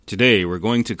Today, we're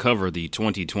going to cover the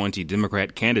 2020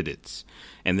 Democrat candidates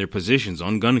and their positions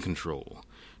on gun control,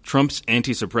 Trump's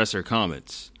anti-suppressor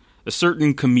comments, a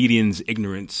certain comedian's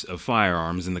ignorance of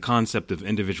firearms and the concept of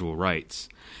individual rights,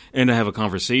 and I have a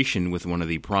conversation with one of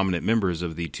the prominent members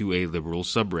of the 2A Liberal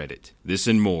subreddit. This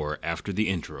and more after the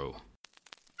intro.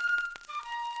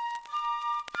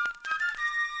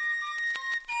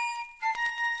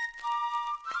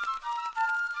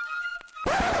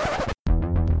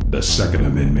 The Second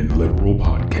Amendment Liberal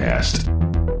Podcast.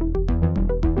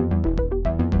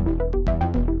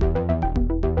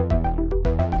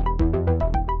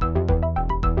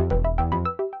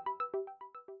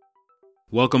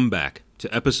 Welcome back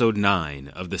to episode 9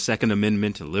 of the Second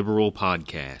Amendment Liberal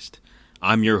Podcast.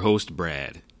 I'm your host,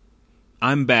 Brad.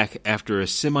 I'm back after a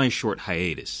semi-short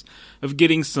hiatus of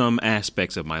getting some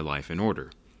aspects of my life in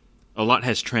order. A lot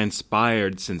has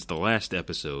transpired since the last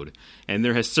episode, and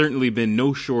there has certainly been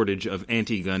no shortage of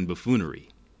anti-gun buffoonery.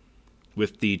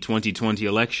 With the 2020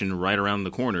 election right around the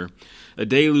corner, a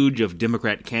deluge of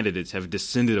Democrat candidates have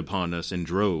descended upon us in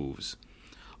droves.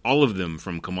 All of them,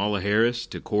 from Kamala Harris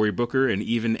to Cory Booker and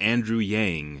even Andrew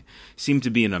Yang, seem to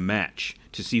be in a match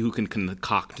to see who can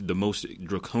concoct the most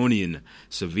draconian,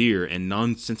 severe, and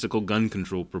nonsensical gun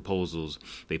control proposals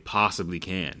they possibly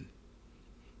can.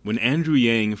 When Andrew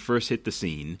Yang first hit the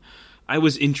scene, I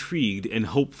was intrigued and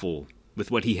hopeful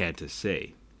with what he had to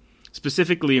say,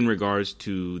 specifically in regards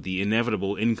to the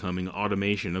inevitable incoming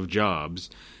automation of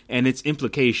jobs and its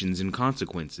implications and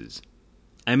consequences.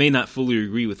 I may not fully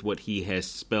agree with what he has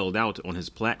spelled out on his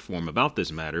platform about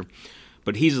this matter,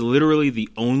 but he's literally the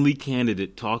only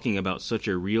candidate talking about such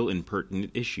a real and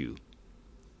pertinent issue.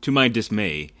 To my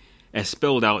dismay, as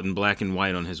spelled out in black and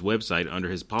white on his website under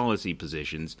his policy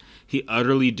positions, he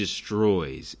utterly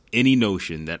destroys any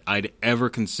notion that I'd ever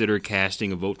consider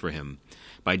casting a vote for him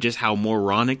by just how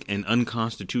moronic and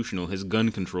unconstitutional his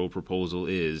gun control proposal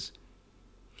is.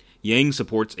 Yang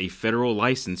supports a federal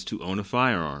license to own a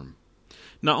firearm.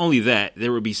 Not only that,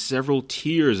 there would be several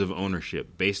tiers of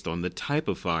ownership based on the type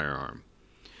of firearm.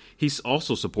 He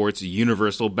also supports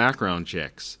universal background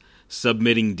checks,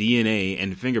 submitting DNA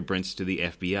and fingerprints to the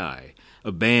FBI,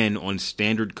 a ban on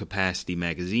standard capacity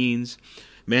magazines,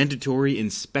 mandatory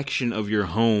inspection of your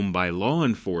home by law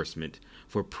enforcement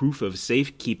for proof of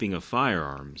safekeeping of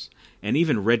firearms, and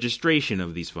even registration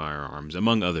of these firearms,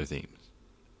 among other things.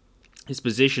 His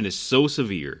position is so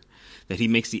severe that he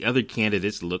makes the other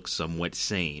candidates look somewhat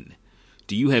sane.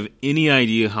 Do you have any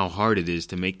idea how hard it is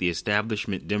to make the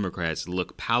establishment Democrats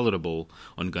look palatable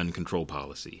on gun control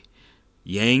policy?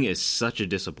 Yang is such a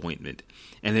disappointment,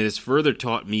 and it has further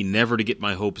taught me never to get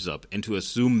my hopes up and to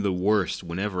assume the worst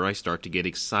whenever I start to get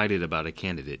excited about a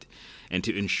candidate, and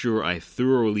to ensure I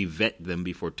thoroughly vet them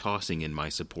before tossing in my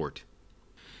support.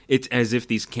 It's as if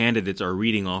these candidates are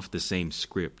reading off the same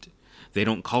script. They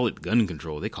don't call it gun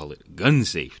control, they call it gun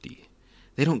safety.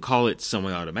 They don't call it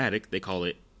semi-automatic, they call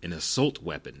it an assault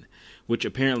weapon, which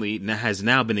apparently has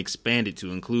now been expanded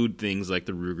to include things like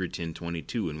the Ruger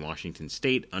 1022 in Washington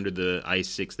State under the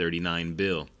I-639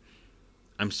 bill.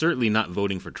 I'm certainly not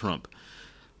voting for Trump,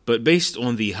 but based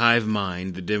on the hive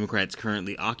mind the Democrats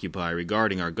currently occupy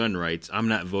regarding our gun rights, I'm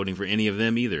not voting for any of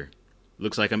them either.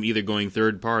 Looks like I'm either going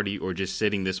third party or just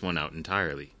sitting this one out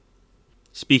entirely.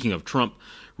 Speaking of Trump,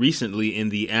 recently in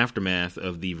the aftermath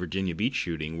of the Virginia Beach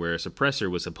shooting, where a suppressor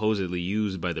was supposedly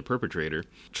used by the perpetrator,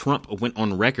 Trump went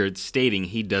on record stating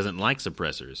he doesn't like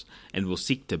suppressors and will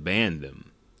seek to ban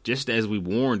them, just as we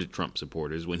warned Trump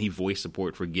supporters when he voiced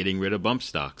support for getting rid of bump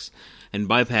stocks and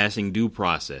bypassing due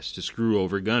process to screw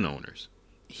over gun owners.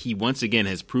 He once again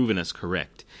has proven us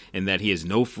correct in that he is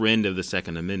no friend of the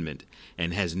Second Amendment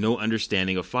and has no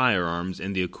understanding of firearms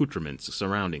and the accoutrements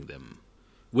surrounding them.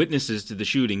 Witnesses to the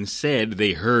shooting said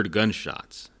they heard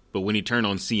gunshots, but when you turn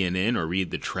on CNN or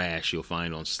read the trash you'll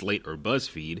find on Slate or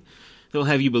BuzzFeed, they'll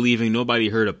have you believing nobody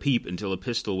heard a peep until a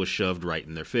pistol was shoved right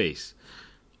in their face.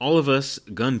 All of us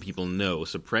gun people know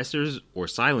suppressors, or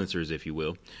silencers if you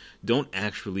will, don't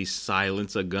actually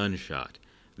silence a gunshot.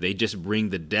 They just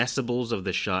bring the decibels of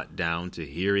the shot down to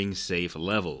hearing-safe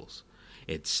levels.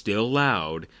 It's still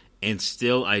loud and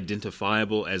still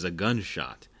identifiable as a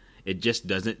gunshot. It just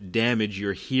doesn't damage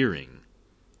your hearing.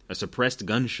 A suppressed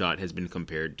gunshot has been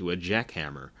compared to a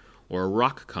jackhammer or a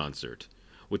rock concert,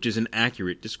 which is an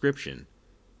accurate description.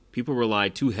 People rely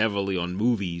too heavily on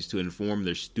movies to inform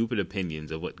their stupid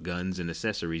opinions of what guns and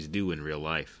accessories do in real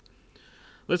life.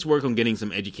 Let's work on getting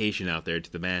some education out there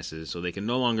to the masses so they can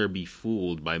no longer be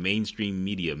fooled by mainstream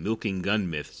media milking gun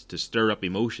myths to stir up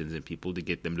emotions in people to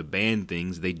get them to ban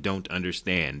things they don't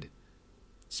understand.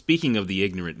 Speaking of the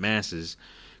ignorant masses,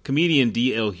 Comedian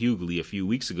D.L. Hughley a few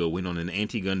weeks ago went on an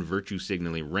anti-gun virtue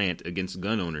signaling rant against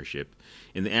gun ownership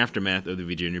in the aftermath of the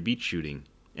Virginia Beach shooting,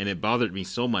 and it bothered me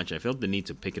so much I felt the need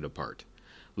to pick it apart.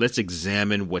 Let's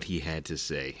examine what he had to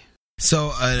say.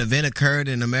 So an event occurred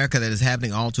in America that is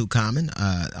happening all too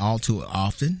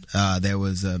often. There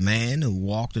was a man who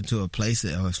walked into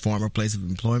his former place of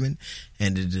employment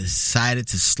and decided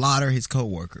to slaughter his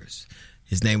co-workers.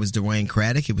 His name was Dwayne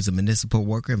Craddock. He was a municipal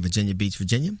worker in Virginia Beach,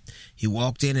 Virginia. He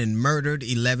walked in and murdered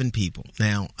 11 people.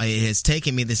 Now, it has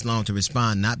taken me this long to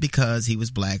respond, not because he was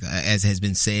black, as has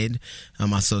been said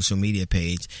on my social media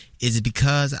page. Is it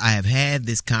because I have had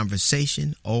this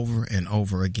conversation over and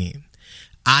over again?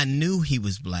 I knew he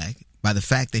was black by the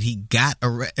fact that he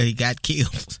got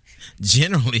killed.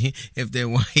 Generally, if they're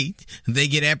white, they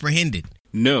get apprehended.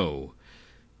 No.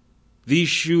 These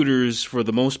shooters, for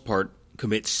the most part,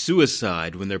 commit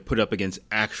suicide when they're put up against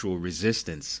actual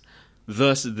resistance.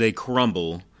 Thus, they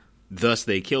crumble. Thus,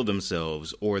 they kill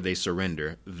themselves, or they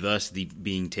surrender. Thus, the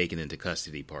being taken into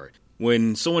custody part.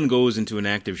 When someone goes into an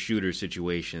active shooter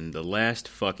situation, the last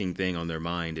fucking thing on their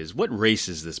mind is, what race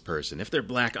is this person? If they're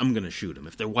black, I'm going to shoot them.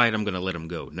 If they're white, I'm going to let them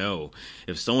go. No.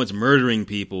 If someone's murdering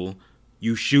people,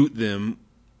 you shoot them,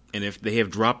 and if they have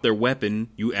dropped their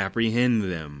weapon, you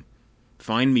apprehend them.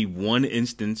 Find me one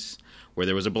instance where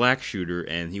there was a black shooter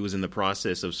and he was in the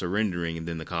process of surrendering and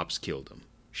then the cops killed him.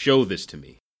 Show this to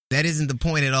me. That isn't the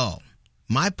point at all.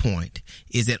 My point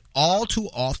is that all too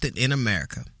often in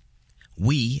America,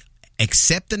 we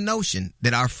accept the notion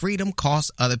that our freedom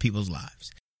costs other people's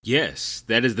lives. Yes,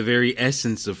 that is the very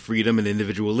essence of freedom and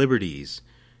individual liberties.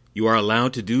 You are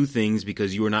allowed to do things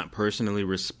because you are not personally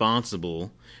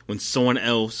responsible when someone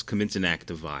else commits an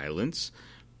act of violence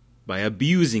by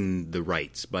abusing the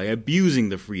rights, by abusing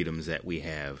the freedoms that we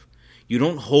have. You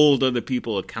don't hold other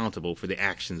people accountable for the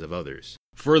actions of others.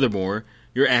 Furthermore,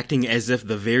 you're acting as if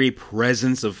the very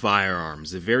presence of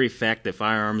firearms, the very fact that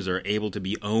firearms are able to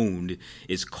be owned,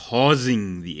 is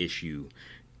causing the issue.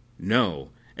 No,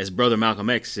 as Brother Malcolm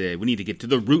X said, we need to get to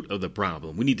the root of the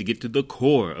problem. We need to get to the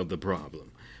core of the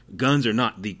problem. Guns are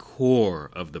not the core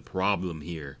of the problem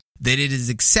here. That it is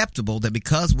acceptable that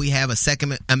because we have a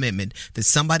Second Amendment, that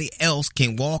somebody else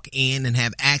can walk in and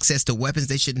have access to weapons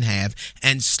they shouldn't have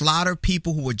and slaughter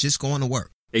people who are just going to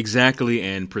work. Exactly,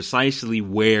 and precisely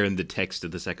where in the text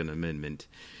of the Second Amendment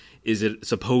is it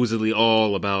supposedly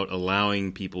all about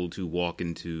allowing people to walk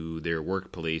into their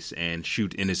workplace and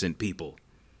shoot innocent people?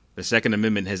 The Second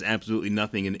Amendment has absolutely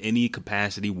nothing in any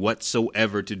capacity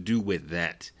whatsoever to do with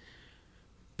that.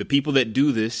 The people that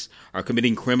do this are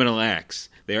committing criminal acts.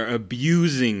 They are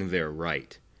abusing their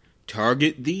right.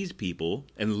 Target these people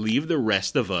and leave the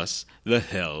rest of us the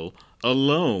hell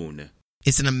alone.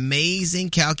 It's an amazing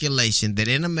calculation that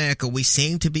in America we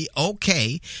seem to be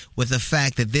okay with the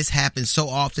fact that this happens so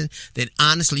often that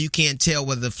honestly you can't tell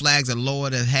whether the flags are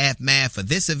lowered at half-mast for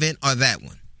this event or that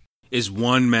one. Is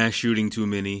one mass shooting too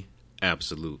many?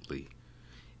 Absolutely.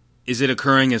 Is it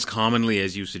occurring as commonly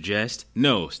as you suggest?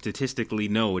 No, statistically,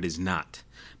 no, it is not.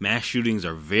 Mass shootings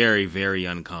are very, very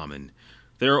uncommon.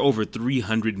 There are over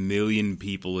 300 million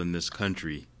people in this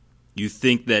country. You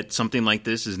think that something like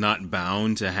this is not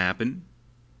bound to happen?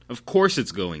 Of course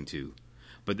it's going to.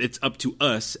 But it's up to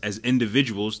us as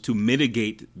individuals to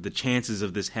mitigate the chances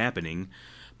of this happening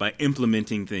by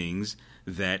implementing things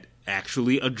that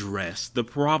actually address the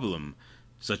problem,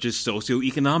 such as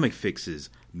socioeconomic fixes,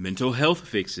 mental health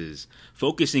fixes.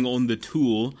 Focusing on the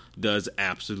tool does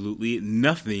absolutely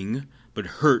nothing but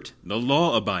hurt the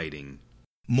law-abiding.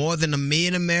 More than 1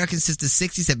 million Americans since the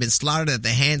 60s have been slaughtered at the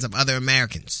hands of other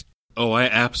Americans. Oh, I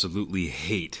absolutely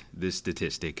hate this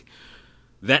statistic.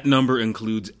 That number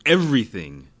includes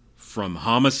everything from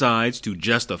homicides to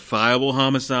justifiable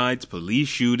homicides, police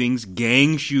shootings,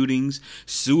 gang shootings,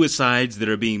 suicides that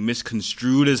are being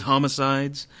misconstrued as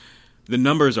homicides. The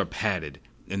numbers are padded,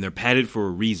 and they're padded for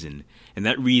a reason, and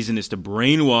that reason is to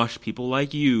brainwash people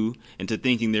like you into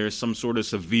thinking there is some sort of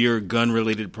severe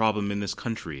gun-related problem in this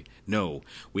country. No,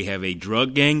 we have a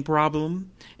drug gang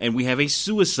problem, and we have a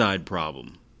suicide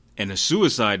problem. And a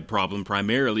suicide problem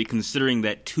primarily considering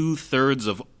that 2/3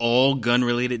 of all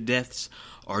gun-related deaths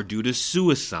are due to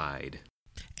suicide.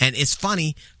 And it's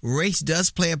funny, race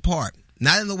does play a part.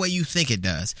 Not in the way you think it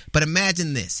does. But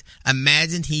imagine this.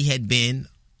 Imagine he had been,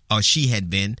 or she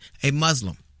had been, a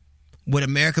Muslim. Would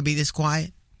America be this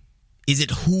quiet? Is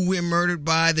it who we're murdered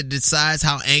by that decides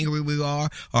how angry we are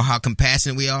or how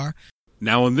compassionate we are?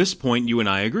 Now, on this point, you and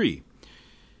I agree.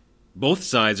 Both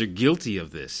sides are guilty of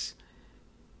this.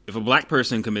 If a black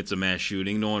person commits a mass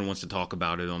shooting, no one wants to talk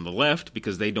about it on the left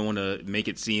because they don't want to make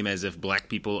it seem as if black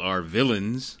people are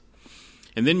villains.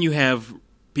 And then you have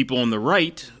people on the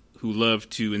right who love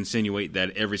to insinuate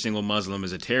that every single Muslim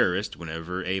is a terrorist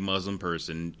whenever a Muslim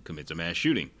person commits a mass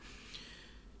shooting.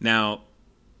 Now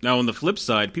on the flip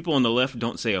side, people on the left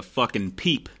don't say a fucking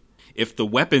peep if the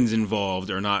weapons involved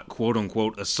are not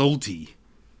quote-unquote assaulty.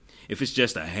 If it's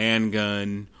just a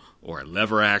handgun or a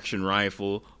lever-action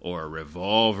rifle or a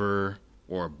revolver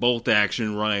or a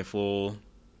bolt-action rifle,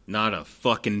 not a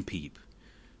fucking peep.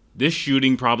 This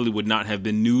shooting probably would not have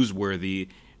been newsworthy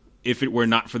if it were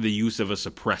not for the use of a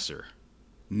suppressor.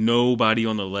 Nobody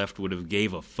on the left would have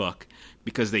gave a fuck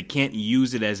because they can't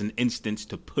use it as an instance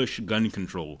to push gun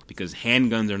control because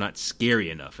handguns are not scary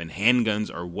enough, and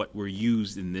handguns are what were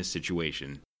used in this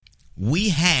situation. We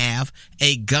have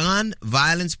a gun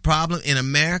violence problem in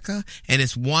America, and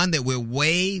it's one that we're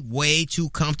way, way too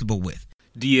comfortable with.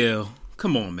 DL,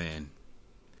 come on, man.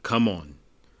 Come on.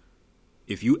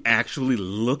 If you actually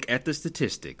look at the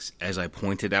statistics, as I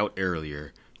pointed out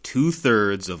earlier,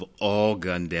 2/3 of all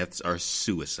gun deaths are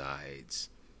suicides.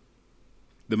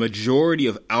 The majority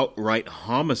of outright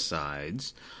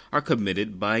homicides are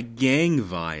committed by gang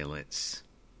violence.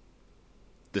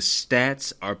 The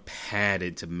stats are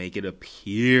padded to make it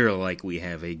appear like we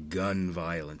have a gun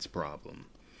violence problem.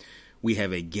 We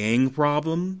have a gang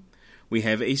problem. We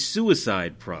have a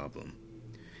suicide problem.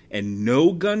 And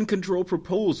no gun control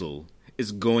proposal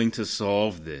is going to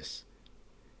solve this.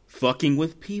 Fucking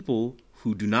with people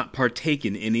who do not partake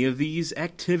in any of these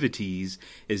activities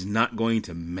is not going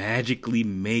to magically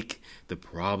make the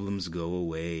problems go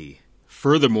away.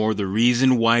 Furthermore, the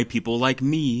reason why people like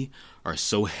me are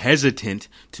so hesitant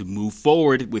to move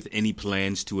forward with any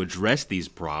plans to address these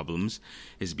problems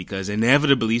is because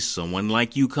inevitably someone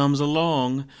like you comes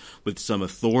along with some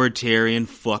authoritarian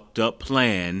fucked up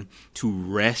plan to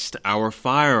wrest our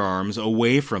firearms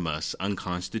away from us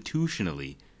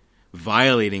unconstitutionally,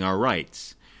 violating our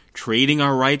rights. Trading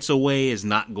our rights away is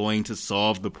not going to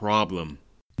solve the problem.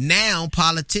 Now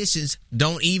politicians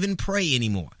don't even pray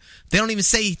anymore. They don't even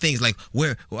say things like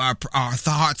our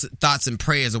thoughts and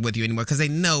prayers are with you anymore because they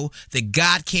know that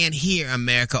God can't hear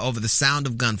America over the sound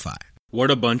of gunfire.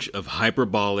 What a bunch of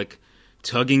hyperbolic,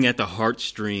 tugging at the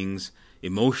heartstrings,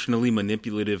 emotionally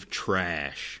manipulative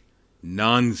trash.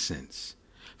 Nonsense.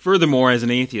 Furthermore, as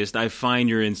an atheist, I find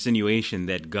your insinuation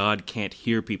that God can't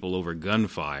hear people over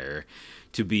gunfire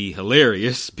to be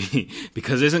hilarious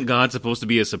because isn't God supposed to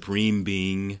be a supreme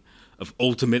being of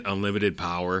ultimate unlimited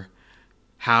power?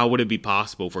 How would it be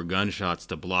possible for gunshots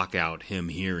to block out him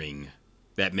hearing?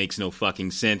 That makes no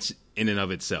fucking sense in and of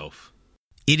itself.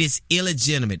 It is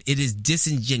illegitimate. It is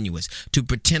disingenuous to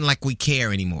pretend like we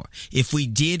care anymore. If we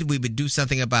did, we would do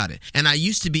something about it. And I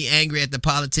used to be angry at the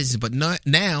politicians, but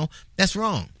now that's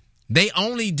wrong. They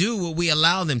only do what we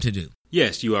allow them to do.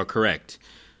 Yes, you are correct.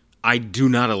 I do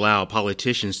not allow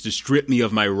politicians to strip me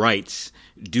of my rights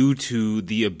due to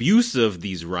the abuse of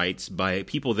these rights by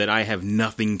people that I have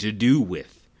nothing to do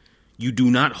with. You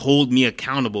do not hold me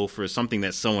accountable for something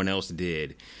that someone else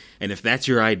did. And if that's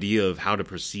your idea of how to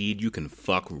proceed, you can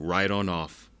fuck right on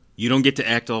off. You don't get to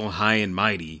act all high and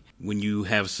mighty when you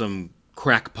have some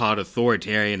crackpot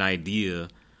authoritarian idea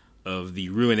of the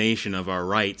ruination of our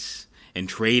rights and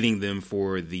trading them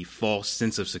for the false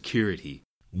sense of security.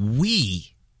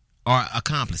 We are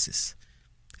accomplices.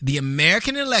 The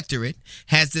American electorate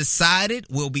has decided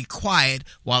we'll be quiet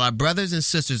while our brothers and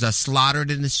sisters are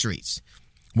slaughtered in the streets.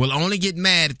 We'll only get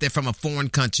mad if they're from a foreign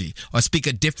country or speak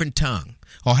a different tongue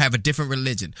or have a different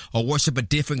religion or worship a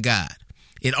different God.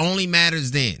 It only matters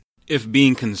then. If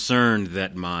being concerned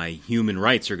that my human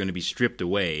rights are going to be stripped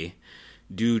away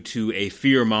due to a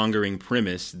fear-mongering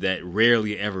premise that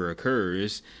rarely ever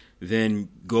occurs, then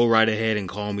go right ahead and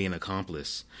call me an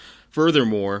accomplice.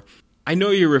 Furthermore, I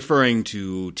know you're referring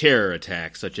to terror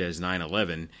attacks such as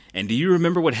 9/11, and do you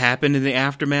remember what happened in the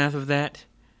aftermath of that?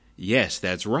 Yes,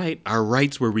 that's right. Our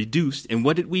rights were reduced, and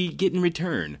what did we get in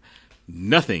return?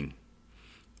 Nothing.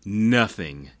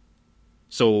 Nothing.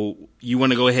 So you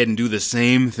want to go ahead and do the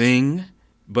same thing,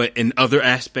 but in other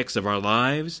aspects of our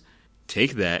lives?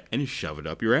 Take that and shove it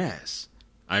up your ass.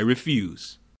 I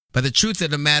refuse. But the truth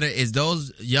of the matter is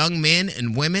those young men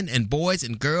and women and boys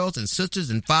and girls and sisters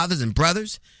and fathers and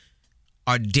brothers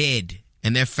are dead,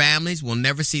 and their families will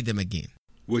never see them again.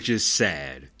 Which is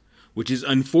sad, which is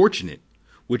unfortunate,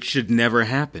 which should never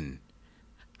happen.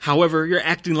 However, you're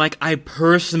acting like I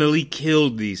personally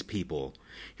killed these people.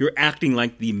 You're acting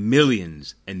like the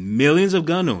millions and millions of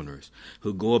gun owners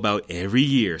who go about every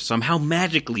year, somehow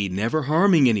magically never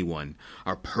harming anyone,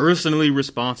 are personally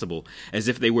responsible, as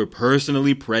if they were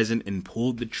personally present and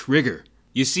pulled the trigger.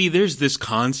 You see, there's this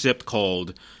concept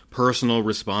called personal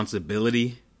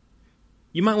responsibility.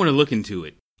 You might want to look into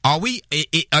it. Are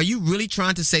you really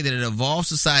trying to say that an evolved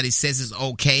society says it's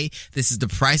okay? This is the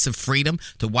price of freedom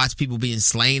to watch people being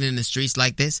slain in the streets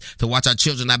like this, to watch our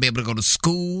children not be able to go to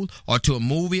school or to a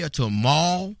movie or to a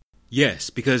mall? Yes,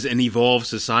 because in evolved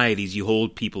societies, you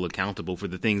hold people accountable for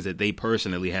the things that they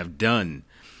personally have done.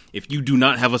 If you do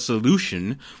not have a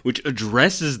solution which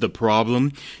addresses the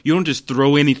problem, you don't just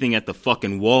throw anything at the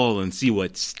fucking wall and see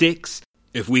what sticks.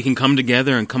 If we can come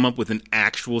together and come up with an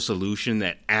actual solution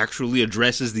that actually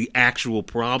addresses the actual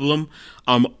problem,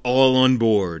 I'm all on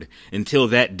board. Until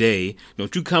that day,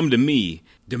 don't you come to me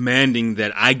demanding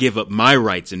that I give up my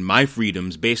rights and my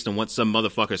freedoms based on what some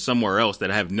motherfucker somewhere else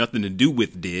that I have nothing to do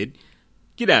with did.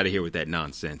 Get out of here with that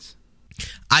nonsense.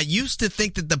 I used to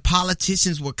think that the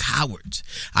politicians were cowards.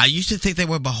 I used to think they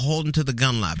were beholden to the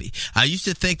gun lobby. I used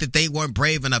to think that they weren't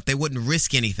brave enough. They wouldn't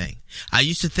risk anything. I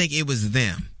used to think it was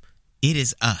them. It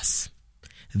is us.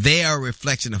 They are a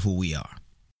reflection of who we are.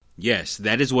 Yes,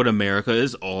 that is what America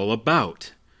is all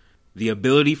about. The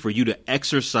ability for you to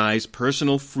exercise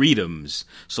personal freedoms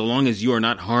so long as you are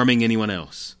not harming anyone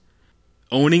else.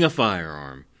 Owning a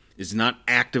firearm is not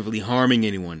actively harming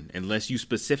anyone unless you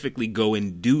specifically go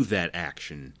and do that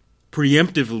action.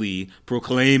 Preemptively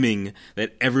proclaiming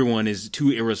that everyone is too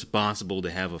irresponsible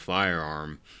to have a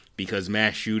firearm because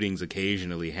mass shootings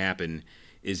occasionally happen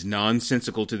is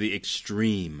nonsensical to the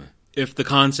extreme. If the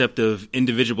concept of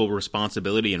individual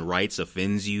responsibility and rights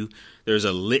offends you, there's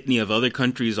a litany of other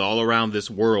countries all around this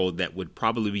world that would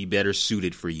probably be better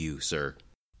suited for you, sir.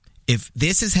 If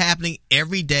this is happening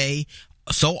every day,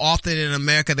 so often in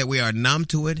America that we are numb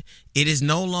to it, it is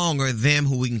no longer them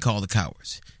who we can call the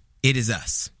cowards. It is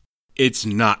us. It's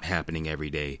not happening every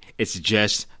day. It's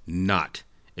just not.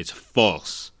 It's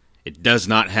false. It does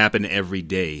not happen every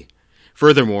day.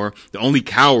 Furthermore, the only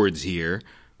cowards here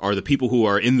are the people who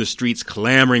are in the streets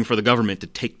clamoring for the government to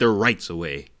take their rights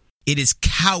away. It is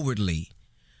cowardly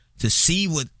to see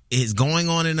what is going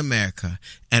on in America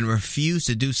and refuse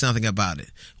to do something about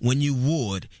it when you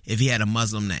would if he had a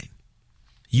Muslim name.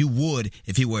 You would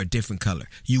if he were a different color.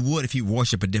 You would if he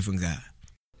worshiped a different God.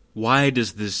 Why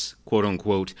does this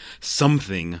quote-unquote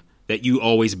something that you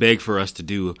always beg for us to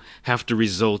do have to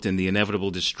result in the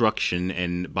inevitable destruction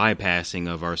and bypassing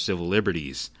of our civil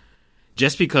liberties?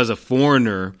 Just because a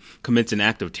foreigner commits an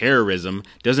act of terrorism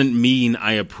doesn't mean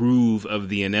I approve of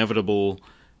the inevitable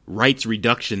rights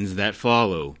reductions that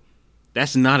follow.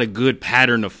 That's not a good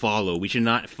pattern to follow. We should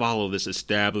not follow this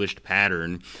established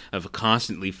pattern of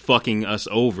constantly fucking us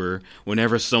over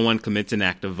whenever someone commits an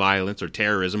act of violence or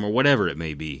terrorism or whatever it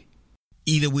may be.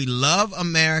 Either we love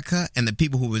America and the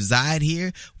people who reside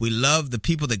here, we love the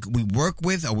people that we work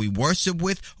with or we worship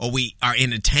with or we are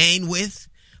entertained with,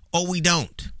 or we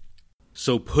don't.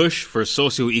 So push for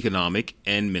socioeconomic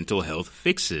and mental health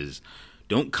fixes.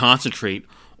 Don't concentrate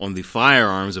on the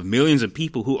firearms of millions of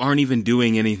people who aren't even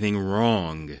doing anything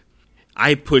wrong.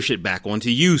 I push it back onto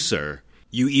you, sir.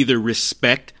 You either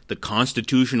respect the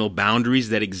constitutional boundaries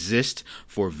that exist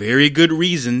for very good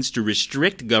reasons to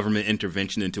restrict government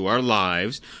intervention into our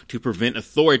lives to prevent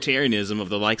authoritarianism of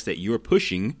the likes that you're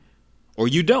pushing, or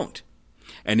you don't.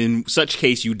 And in such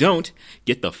case you don't,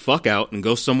 get the fuck out and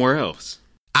go somewhere else.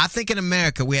 I think in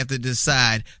America we have to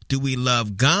decide, do we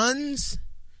love guns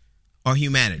or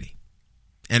humanity?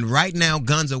 And right now,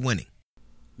 guns are winning.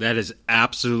 That is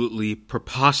absolutely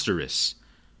preposterous.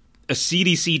 A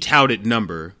CDC touted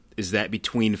number is that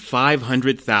between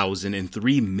 500,000 and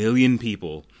 3 million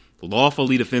people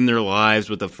lawfully defend their lives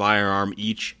with a firearm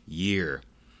each year.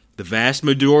 The vast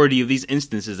majority of these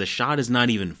instances, a shot is not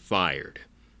even fired.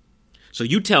 So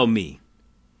you tell me,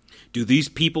 do these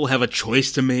people have a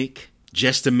choice to make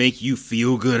just to make you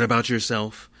feel good about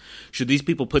yourself? Should these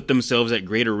people put themselves at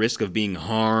greater risk of being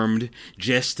harmed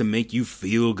just to make you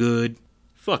feel good?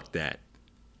 Fuck that.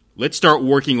 Let's start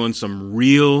working on some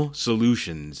real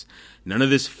solutions. None of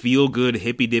this feel-good,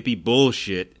 hippy-dippy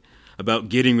bullshit about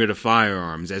getting rid of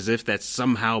firearms as if that's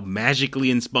somehow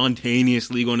magically and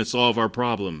spontaneously going to solve our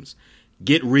problems.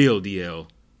 Get real, DL.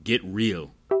 Get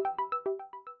real.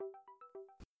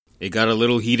 It got a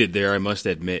little heated there, I must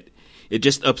admit. It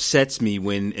just upsets me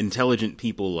when intelligent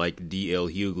people like D.L.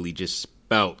 Hughley just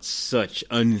spout such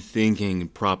unthinking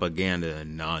propaganda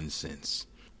and nonsense.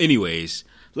 Anyways,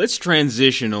 let's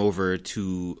transition over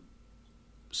to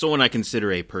someone I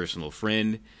consider a personal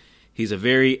friend. He's a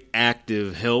very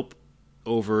active help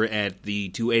over at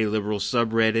the 2A Liberal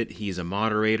subreddit. He's a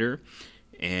moderator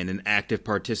and an active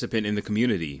participant in the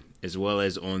community, as well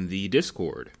as on the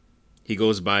Discord. He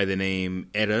goes by the name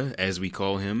Etta, as we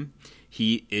call him.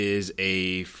 He is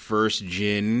a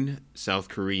first-gen South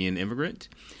Korean immigrant,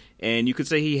 And you could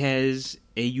say he has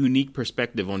a unique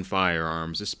perspective on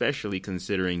firearms, especially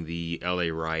considering the LA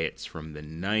riots from the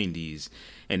 90s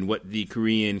and what the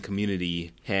Korean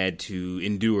community had to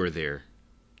endure there.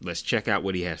 Let's check out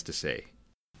what he has to say.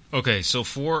 Okay, so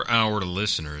for our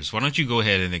listeners, why don't you go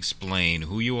ahead and explain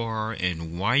who you are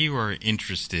and why you are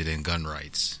interested in gun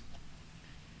rights?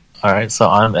 All right, so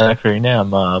I'm Eric Arena.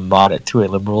 I'm a mod at 2A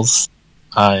Liberals.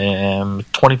 I am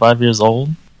 25 years old.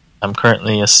 I'm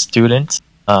currently a student.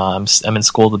 I'm in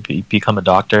school to become a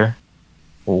doctor.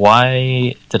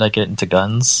 Why did I get into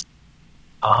guns?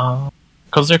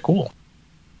 Because they're cool.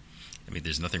 I mean,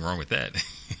 there's nothing wrong with that.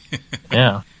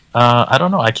 Yeah. I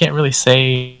don't know. I can't really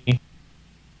say...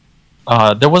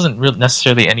 there wasn't really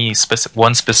necessarily any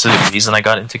one specific reason I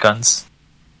got into guns.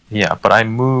 Yeah, but I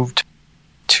moved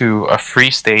to a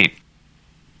free state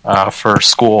for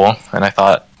school, and I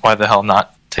thought, why the hell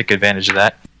not take advantage of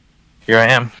that? Here I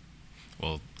am.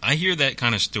 Well, I hear that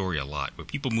kind of story a lot, where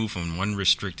people move from one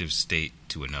restrictive state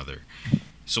to another.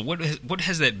 So what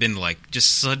has that been like,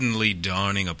 just suddenly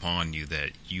dawning upon you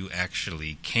that you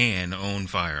actually can own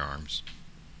firearms?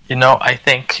 You know, I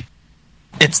think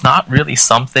it's not really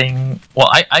something... Well,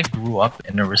 I grew up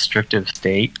in a restrictive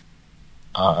state,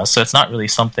 so it's not really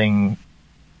something...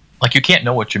 Like, you can't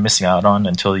know what you're missing out on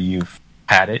until you've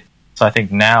had it. So I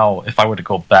think now, if I were to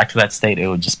go back to that state, it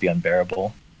would just be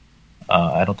unbearable.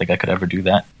 I don't think I could ever do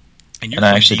that. And you're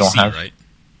from I actually DC, don't have... right?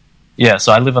 Yeah,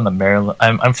 so I live on the Maryland...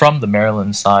 I'm from the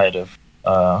Maryland side of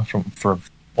for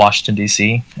Washington,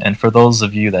 D.C. And for those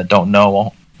of you that don't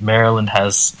know, Maryland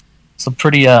has some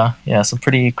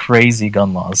pretty crazy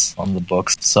gun laws on the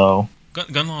books. So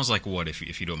gun laws like what,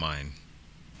 if you don't mind?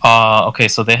 Okay,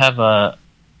 so they have a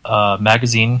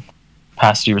magazine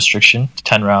capacity restriction to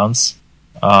 10 rounds.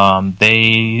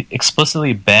 They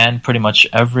explicitly ban pretty much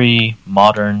every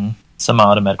modern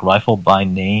semi-automatic rifle by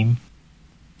name,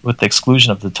 with the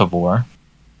exclusion of the Tavor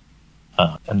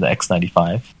and the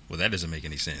X95. Well, that doesn't make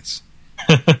any sense.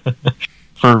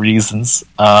 For reasons.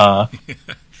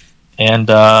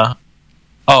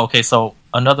 Okay, so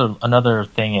another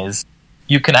thing is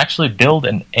you can actually build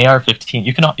an AR-15.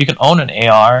 You can own an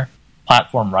AR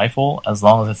platform rifle as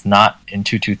long as it's not in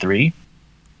 223.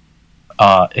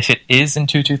 If it is in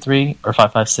 223 or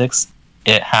 5.56,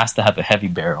 it has to have a heavy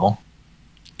barrel.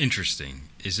 Interesting.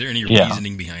 Is there any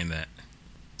reasoning behind that?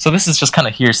 So this is just kind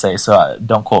of hearsay, so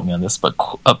don't quote me on this, but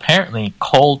apparently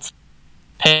Colt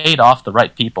paid off the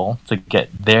right people to get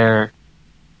their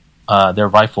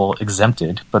rifle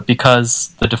exempted, but because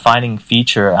the defining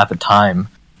feature at the time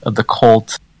of the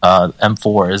Colt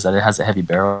M4 is that it has a heavy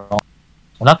barrel.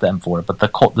 Well, not the M4, but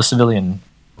the civilian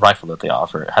rifle that they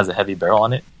offer has a heavy barrel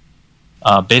on it.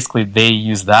 Basically, they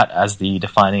use that as the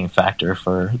defining factor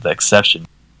for the exception.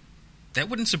 That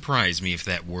wouldn't surprise me if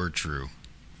that were true.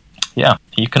 Yeah,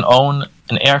 you can own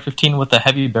an AR-15 with a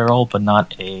heavy barrel, but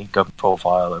not a gun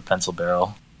profile or pencil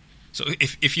barrel. So,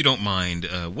 if you don't mind,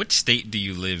 what state do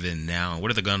you live in now? What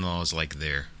are the gun laws like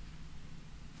there?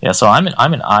 Yeah, so I'm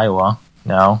in Iowa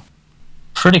now.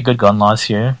 Pretty good gun laws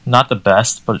here. Not the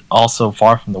best, but also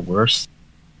far from the worst.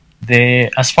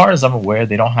 As far as I'm aware,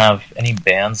 they don't have any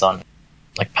bans on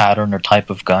like pattern or type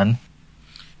of gun.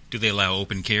 Do they allow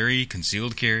open carry,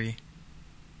 concealed carry?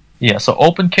 Yeah, so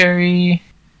open carry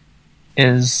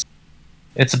it's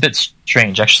a bit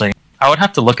strange, actually. I would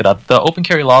have to look it up. The open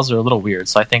carry laws are a little weird,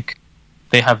 so I think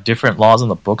they have different laws on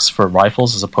the books for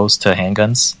rifles as opposed to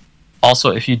handguns. Also,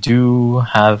 if you do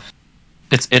have...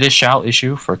 It is shall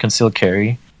issue for concealed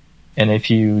carry, and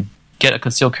if you get a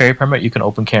concealed carry permit, you can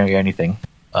open carry anything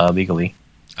legally.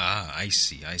 Ah, I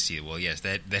see. Well, yes,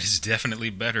 that is definitely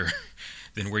better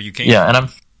than where you came from. Yeah, and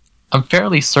I'm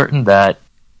fairly certain that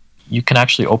you can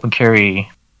actually open carry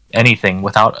anything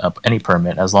without any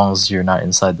permit as long as you're not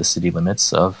inside the city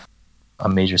limits of a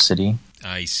major city.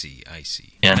 I see.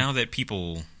 Yeah. Now that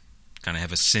people kind of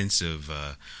have a sense of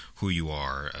who you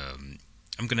are,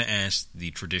 I'm going to ask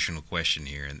the traditional question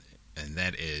here, and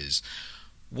that is,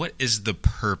 what is the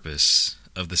purpose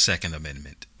of the Second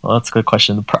Amendment? Well, that's a good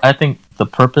question. I think the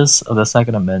purpose of the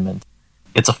Second Amendment,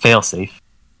 it's a failsafe.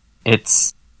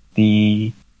 It's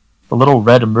the little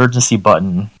red emergency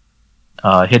button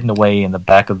hidden away in the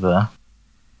back of the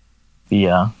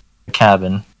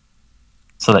cabin,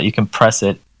 so that you can press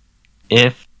it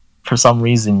if, for some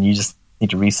reason, you just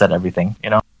need to reset everything. You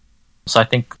know. So I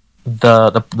think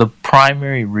the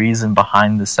primary reason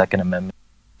behind the Second Amendment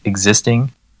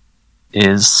existing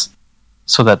is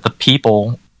so that the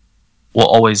people will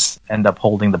always end up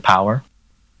holding the power.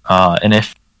 And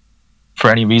if, for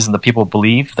any reason, the people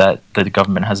believe that the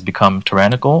government has become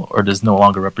tyrannical or does no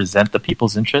longer represent the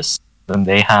people's interests, then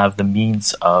they have the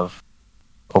means of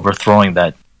overthrowing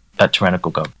that that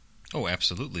tyrannical government. Oh,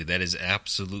 absolutely. That is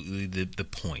absolutely the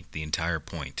point, the entire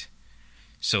point.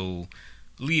 So,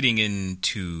 leading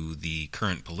into the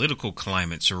current political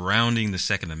climate surrounding the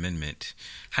Second Amendment,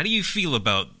 how do you feel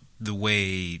about the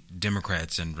way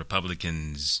Democrats and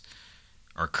Republicans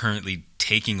are currently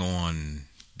taking on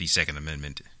the Second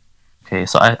Amendment? Okay,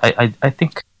 so I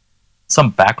think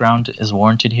some background is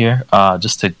warranted here,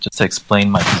 just to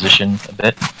explain my position a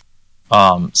bit.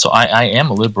 So I am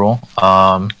a liberal.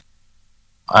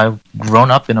 I've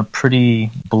grown up in a pretty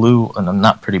blue,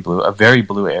 not pretty blue, a very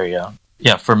blue area.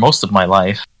 Yeah, for most of my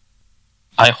life.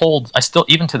 I still,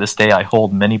 even to this day, I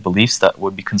hold many beliefs that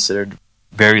would be considered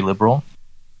very liberal.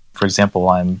 For example,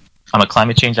 I'm a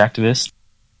climate change activist.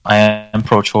 I am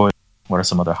pro-choice. What are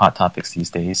some other hot topics these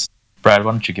days? Brad,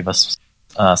 why don't you give us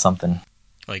something?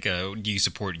 Like, do you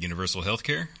support universal health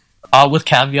care? With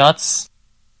caveats,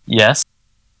 yes.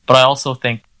 But I also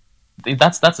think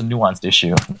that's a nuanced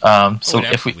issue.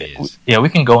 So we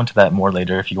can go into that more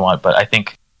later if you want. But I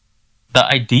think the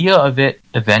idea of it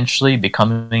eventually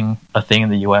becoming a thing in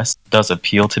the U.S. does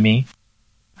appeal to me.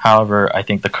 However, I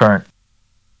think the current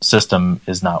system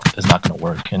is not going to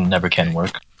work and never can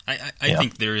work. I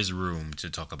think there is room to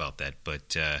talk about that,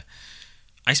 but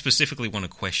I specifically want to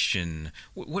question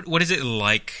what is it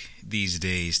like these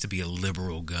days to be a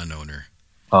liberal gun owner?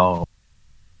 Oh.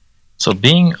 So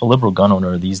being a liberal gun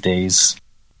owner these days,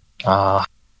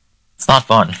 it's not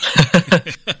fun.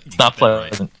 It's not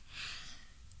pleasant. Right.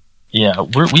 Yeah,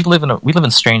 we live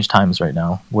in strange times right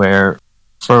now, where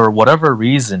for whatever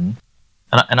reason,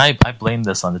 and I blame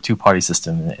this on the two-party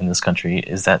system in this country,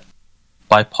 is that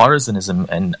bipartisanism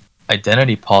and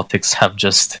identity politics have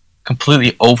just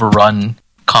completely overrun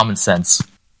common sense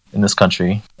in this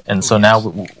country. And so now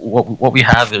what we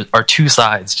have are two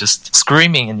sides just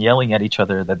screaming and yelling at each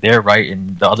other that they're right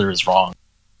and the other is wrong,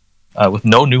 with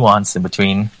no nuance in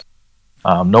between,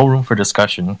 no room for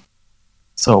discussion.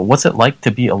 So what's it like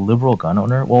to be a liberal gun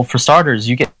owner? Well, for starters,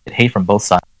 you get hate from both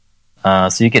sides.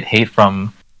 So you get hate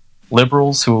from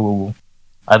liberals who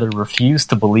either refuse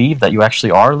to believe that you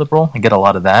actually are liberal. I get a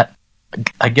lot of that.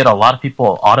 I get a lot of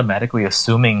people automatically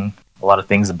assuming a lot of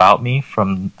things about me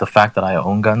from the fact that I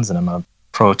own guns and I'm a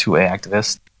pro-2A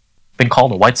activist. Been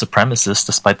called a white supremacist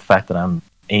despite the fact that I'm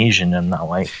Asian and not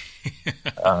white.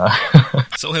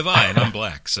 So have I, and I'm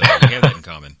black, so we have that in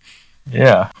common.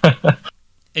 Yeah.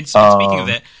 And speaking of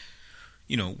that,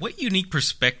 what unique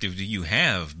perspective do you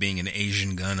have being an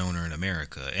Asian gun owner in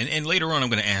America? And later on, I'm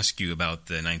going to ask you about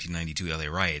the 1992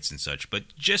 LA riots and such, but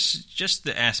just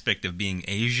the aspect of being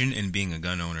Asian and being a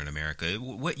gun owner in America,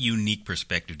 what unique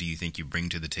perspective do you think you bring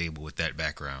to the table with that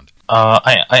background?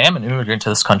 I am an immigrant to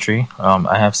this country.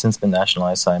 I have since been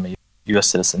nationalized, so I'm a U.S.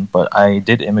 citizen, but I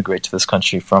did immigrate to this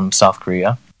country from South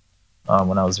Korea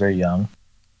when I was very young.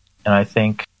 And I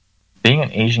think being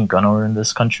an Asian gun owner in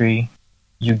this country,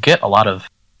 you get a lot of,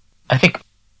 I think,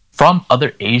 from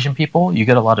other Asian people, you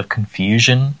get a lot of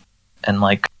confusion and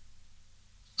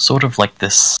sort of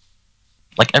this,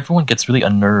 everyone gets really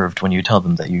unnerved when you tell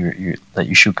them that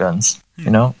you shoot guns.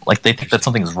 They think that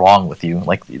something's wrong with you,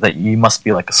 that you must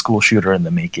be a school shooter in the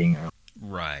making, or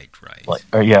right,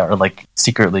 or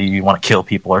secretly you want to kill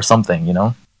people or something.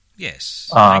 Yes,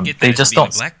 I get that. They just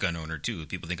don't. A black gun owner too.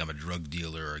 People think I'm a drug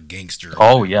dealer or a gangster.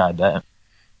 Oh yeah, I bet.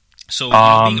 So,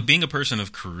 being a person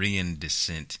of Korean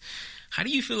descent, how do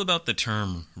you feel about the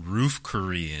term "roof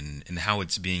Korean" and how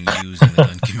it's being used in the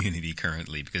gun community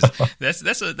currently? Because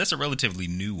that's a relatively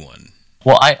new one.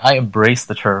 Well, I embrace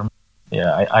the term.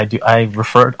 Yeah, I do. I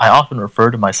often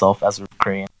refer to myself as a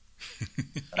Korean.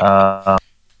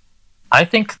 I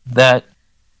think that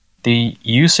the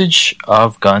usage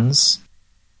of guns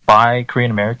by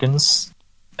Korean Americans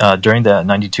during the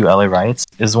 92 LA riots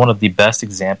is one of the best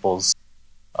examples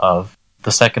of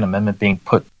the Second Amendment being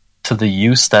put to the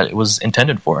use that it was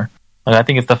intended for. I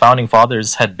think if the Founding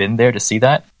Fathers had been there to see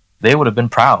that, they would have been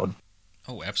proud.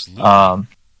 Oh, absolutely.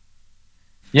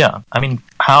 Yeah, I mean,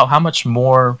 how much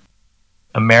more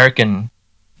American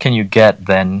can you get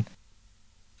than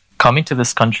coming to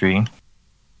this country,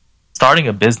 starting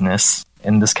a business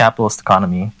in this capitalist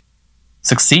economy,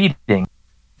 succeeding,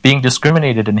 being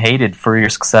discriminated and hated for your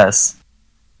success,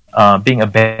 being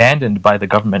abandoned by the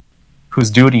government whose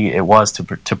duty it was to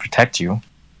protect you,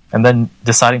 and then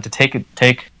deciding to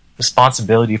take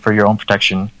responsibility for your own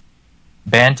protection,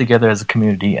 band together as a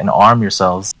community, and arm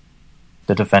yourselves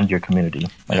to defend your community.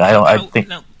 I think.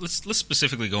 Now, let's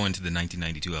specifically go into the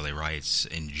 1992 LA riots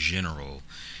in general.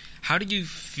 How do you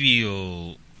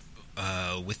feel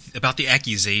about the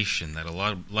accusation that a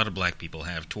lot of black people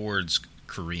have towards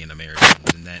Korean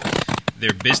Americans, and that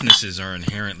their businesses are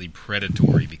inherently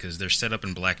predatory because they're set up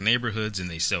in black neighborhoods and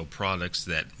they sell products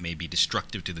that may be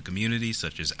destructive to the community,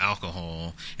 such as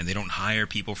alcohol, and they don't hire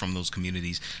people from those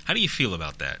communities. How do you feel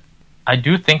about that? I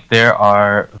do think there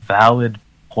are valid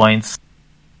points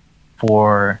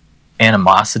for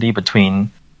animosity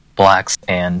between blacks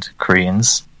and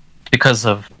Koreans because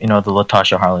of, the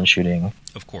LaTosha Harlan shooting.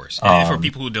 Of course. And for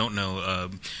people who don't know,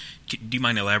 do you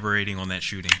mind elaborating on that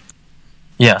shooting?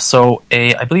 Yeah, so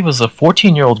I believe it was a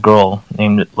 14-year-old girl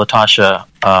named LaTosha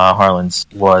Harlins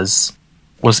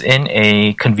was in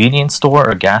a convenience store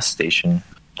or gas station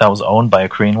that was owned by a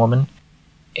Korean woman,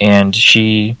 and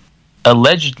she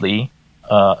allegedly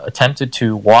attempted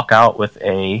to walk out with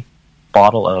a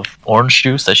bottle of orange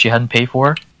juice that she hadn't paid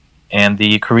for, and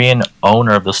the Korean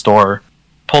owner of the store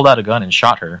pulled out a gun and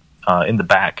shot her in the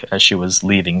back as she was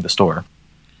leaving the store.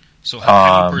 So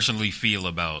how do you personally feel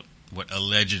about what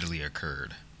allegedly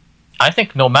occurred? I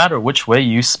think no matter which way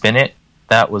you spin it,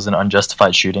 that was an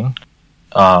unjustified shooting.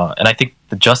 And I think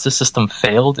the justice system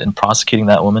failed in prosecuting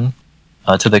that woman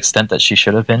to the extent that she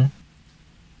should have been.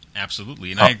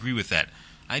 Absolutely, and I agree with that.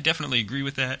 I definitely agree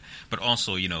with that. But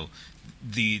also,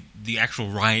 the actual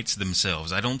riots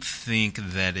themselves, I don't think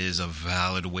that is a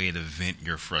valid way to vent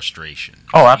your frustration.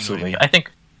 Oh, absolutely. I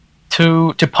think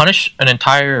to punish an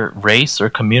entire race or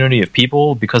community of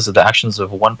people because of the actions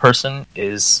of one person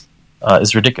is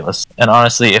ridiculous. And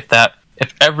honestly, if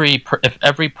every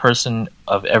person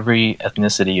of every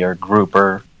ethnicity or group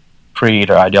or creed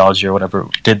or ideology or whatever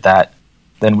did that,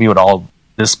 then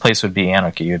this place would be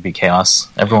anarchy. It would be chaos.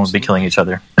 Everyone would be killing each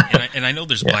other. and I know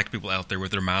there's black people out there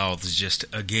with their mouths just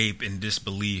agape in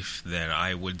disbelief that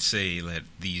I would say that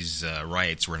these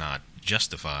riots were not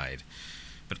justified.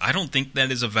 But I don't think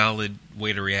that is a valid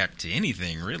way to react to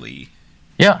anything, really.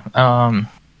 Yeah.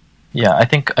 I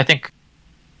think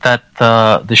that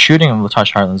the shooting of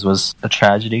LaTosha Harlins was a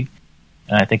tragedy,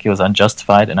 and I think it was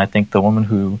unjustified, and I think the woman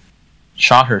who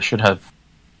shot her should have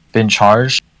been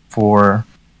charged for...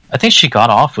 I think she got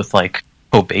off with,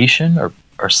 probation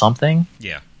or something.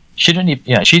 Yeah. She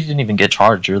didn't even get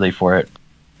charged, really, for it.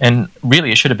 And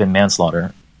really, it should have been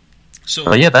manslaughter. So,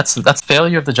 but yeah, that's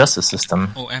failure of the justice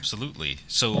system. Oh, absolutely.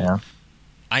 So, yeah.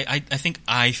 I think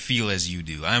I feel as you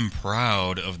do. I'm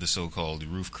proud of the so-called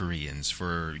Roof Koreans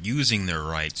for using their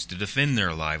rights to defend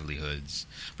their livelihoods.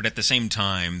 But at the same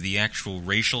time, the actual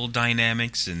racial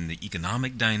dynamics and the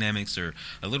economic dynamics are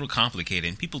a little complicated,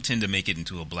 and people tend to make it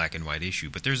into a black and white issue.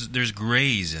 But there's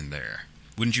grays in there.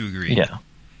 Wouldn't you agree?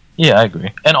 Yeah, I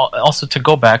agree. And also to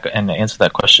go back and answer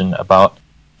that question about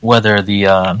whether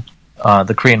the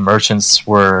Korean merchants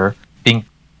were being,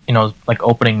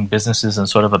 opening businesses in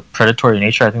sort of a predatory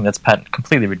nature, I think that's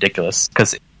completely ridiculous.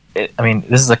 Because,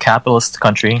 this is a capitalist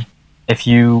country. If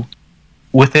you,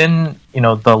 within,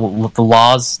 the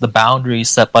laws, the boundaries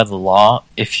set by the law,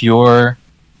 if you're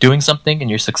doing something and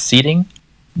you're succeeding,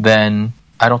 then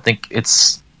I don't think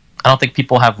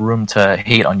people have room to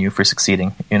hate on you for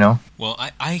succeeding, Well,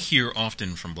 I hear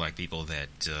often from black people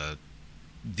that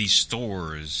these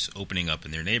stores opening up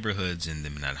in their neighborhoods and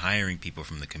them not hiring people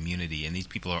from the community, and these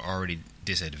people are already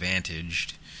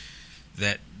disadvantaged,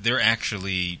 that they're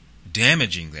actually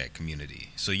damaging that community.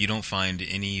 So you don't find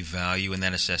any value in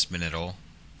that assessment at all?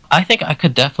 I think I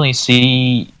could definitely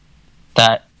see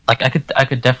that. I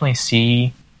could definitely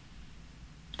see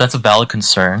that's a valid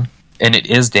concern, and it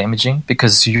is damaging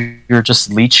because you're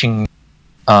just leeching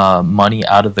money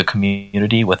out of the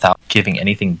community without giving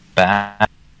anything back.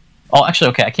 Oh, actually,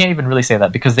 okay, I can't even really say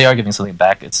that because they are giving something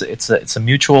back. It's a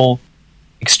mutual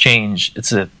exchange.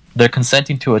 They're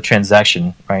consenting to a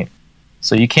transaction, right?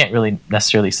 So you can't really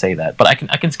necessarily say that. But I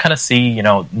can kind of see,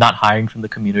 not hiring from the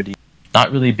community,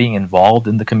 not really being involved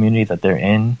in the community that they're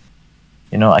in.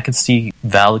 I can see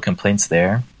valid complaints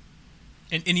there.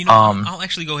 And I'll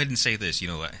actually go ahead and say this.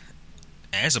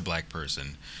 As a black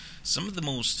person, some of the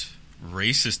most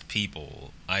racist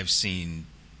people I've seen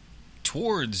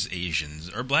towards Asians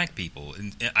are black people.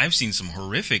 And I've seen some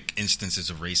horrific instances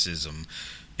of racism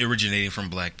originating from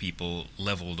black people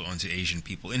leveled onto Asian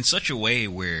people in such a way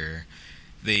where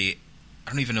they,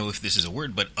 I don't even know if this is a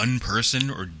word, but unpersoned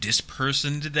or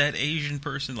dispersoned that Asian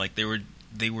person. Like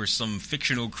they were some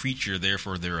fictional creature there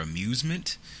for their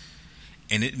amusement.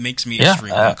 And it makes me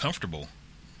extremely uncomfortable.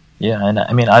 Yeah, and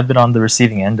I've been on the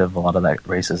receiving end of a lot of that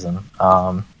racism.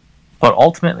 But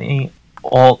ultimately,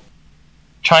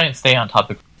 trying to stay on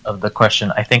topic of the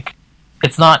question, I think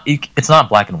it's not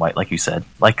black and white, like you said.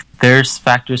 Like, there's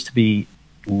factors to be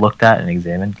looked at and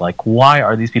examined. Like, why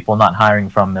are these people not hiring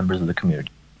from members of the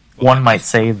community? One might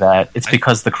say that it's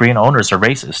because the Korean owners are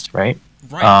racist, right?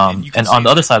 Right. And on the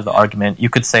other side of the argument, you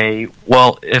could say,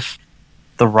 well, if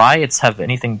the riots have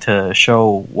anything to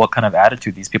show what kind of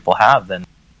attitude these people have, then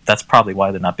that's probably why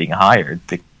they're not being hired,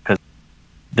 because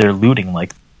they're looting.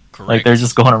 Like they're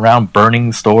just going around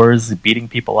burning stores, beating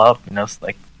people up,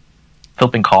 like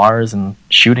flipping cars and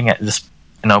shooting at just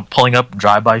pulling up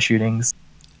drive-by shootings.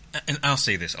 And I'll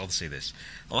say this.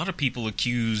 A lot of people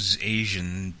accuse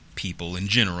Asian people in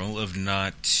general of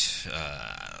not,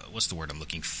 what's the word I'm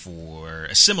looking for,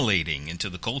 assimilating into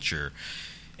the culture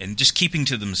and just keeping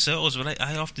to themselves. But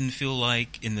I often feel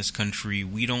like in this country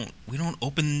we don't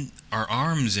open our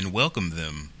arms and welcome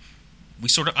them. We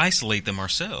sort of isolate them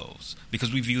ourselves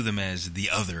because we view them as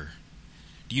the other.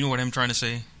 Do you know what I'm trying to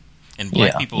say? And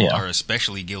black people are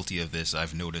especially guilty of this,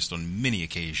 I've noticed on many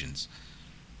occasions.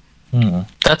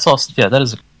 That's also, that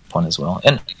is a point as well.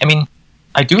 And I mean,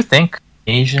 I do think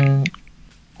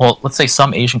let's say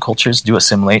some Asian cultures do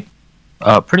assimilate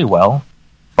pretty well,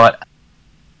 but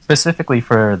specifically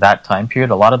for that time period,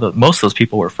 most of those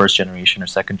people were first generation or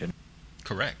second generation.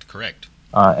 Correct.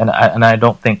 And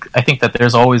I think that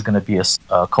there's always going to be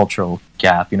a cultural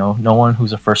gap. No one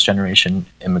who's a first generation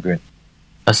immigrant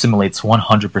assimilates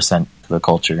 100% to the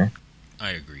culture. I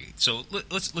agree. So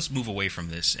let's move away from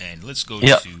this and let's go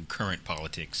to current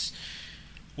politics.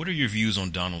 What are your views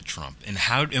on Donald Trump, and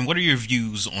what are your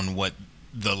views on what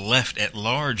the left at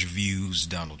large views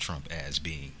Donald Trump as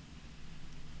being?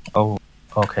 Oh,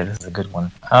 okay, this is a good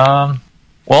one.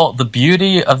 Well, the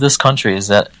beauty of this country is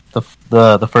that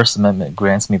the First Amendment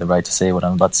grants me the right to say what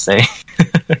I'm about to say,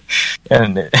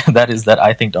 and that is that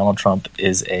I think Donald Trump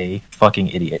is a fucking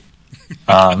idiot.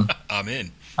 I'm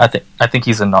in. I think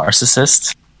he's a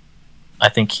narcissist. I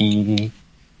think he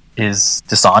is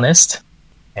dishonest,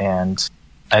 and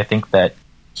I think that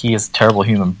he is a terrible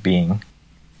human being.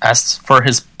 As for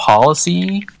his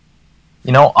policy,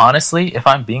 honestly, if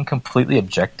I'm being completely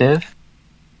objective,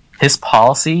 his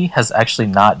policy has actually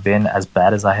not been as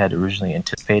bad as I had originally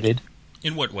anticipated.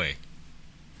 In what way?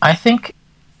 I think,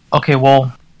 if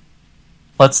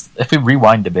we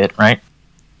rewind a bit, right?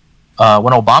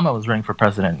 When Obama was running for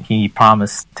president, he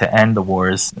promised to end the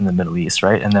wars in the Middle East,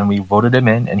 right? And then we voted him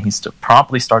in, and he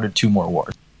promptly started 2 more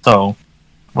wars. So,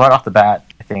 right off the bat,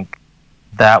 I think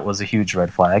that was a huge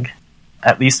red flag.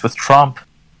 At least with Trump,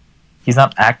 he's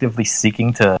not actively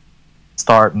seeking to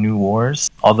start new wars.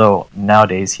 Although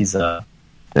nowadays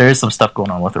there is some stuff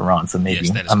going on with Iran, so maybe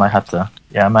I might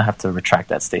have to retract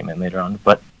that statement later on.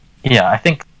 But yeah, I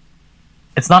think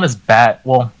it's not as bad.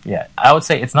 Well, yeah, I would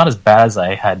say it's not as bad as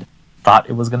I had thought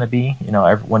it was going to be.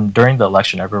 When during the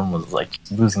election, everyone was like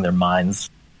losing their minds.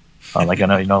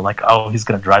 Oh, he's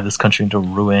going to drive this country into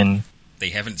ruin. They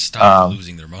haven't stopped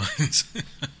losing their minds.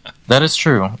 That is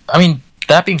true. I mean,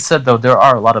 that being said, though, there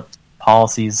are a lot of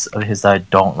policies of his that I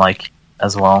don't like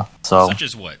as well. So, such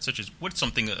as what? What's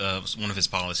something one of his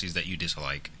policies that you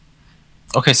dislike?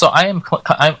 Okay, so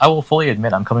I will fully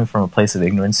admit I'm coming from a place of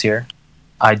ignorance here.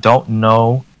 I don't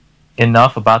know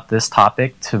enough about this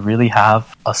topic to really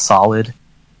have a solid,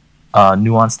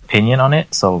 nuanced opinion on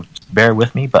it. So bear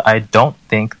with me. But I don't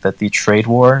think that the trade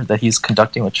war that he's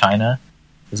conducting with China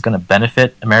is going to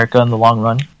benefit America in the long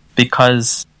run.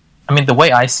 Because, I mean, the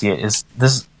way I see it is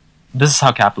this is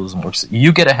how capitalism works.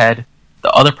 You get ahead,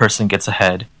 the other person gets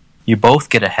ahead, you both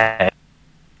get ahead.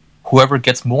 Whoever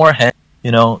gets more ahead,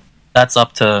 that's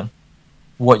up to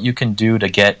what you can do to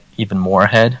get even more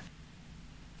ahead.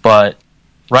 But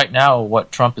right now,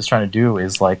 what Trump is trying to do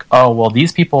is like,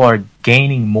 these people are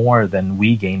gaining more than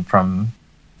we gain from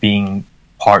being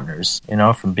partners,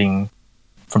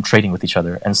 from trading with each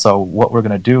other. And so what we're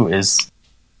going to do is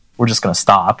we're just going to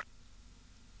stop.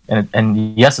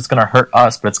 And yes, it's going to hurt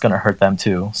us, but it's going to hurt them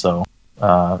too. So,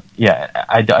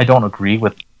 I don't agree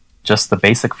with just the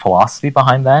basic philosophy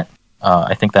behind that.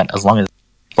 I think that as long as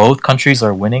both countries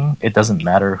are winning, it doesn't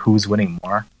matter who's winning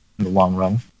more in the long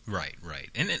run. Right.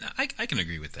 And I can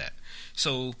agree with that.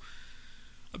 So,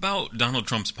 about Donald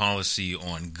Trump's policy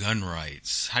on gun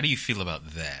rights, how do you feel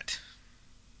about that?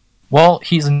 Well,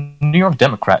 he's a New York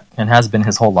Democrat and has been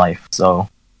his whole life. So,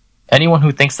 anyone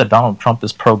who thinks that Donald Trump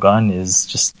is pro-gun is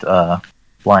just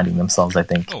blinding themselves, I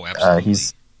think. Oh, absolutely.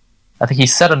 I think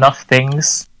he's said enough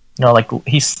things,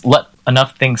 he's let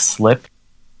enough things slip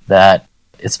that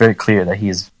it's very clear that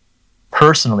he's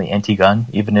personally anti-gun,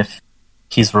 even if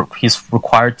he's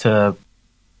required to,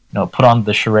 put on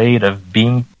the charade of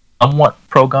being somewhat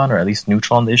pro-gun or at least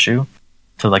neutral on the issue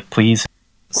to please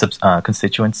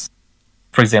constituents.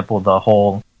 For example, the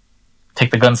whole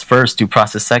take the guns first, due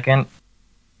process second.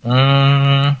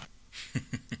 Yeah,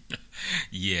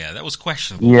 that was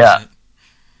questionable. Yeah,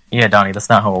 Donnie, that's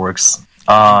not how it works.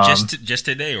 Just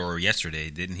today or yesterday,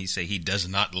 didn't he say he does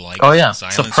not like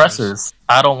silencers? Suppressors.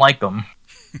 I don't like them.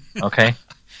 Okay.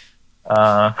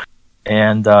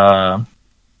 and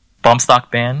bump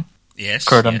stock ban Yes.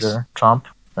 occurred yes. under Trump,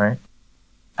 right?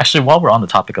 Actually, while we're on the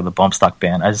topic of the bump stock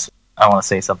ban, I want to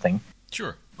say something.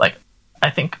 Sure. Like, I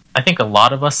think a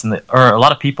lot of us a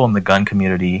lot of people in the gun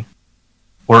community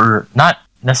were not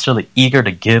necessarily eager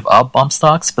to give up bump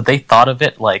stocks, but they thought of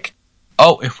it like,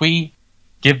 oh, if we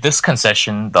give this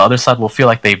concession, the other side will feel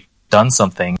like they've done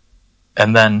something,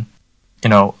 and then,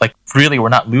 like, really we're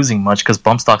not losing much because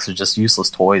bump stocks are just useless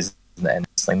toys, and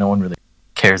it's like no one really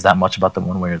cares that much about them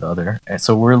one way or the other, and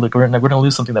so we're gonna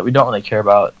lose something that we don't really care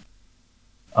about,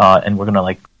 and we're gonna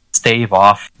like stave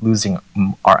off losing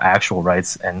our actual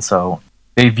rights, and so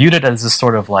they viewed it as this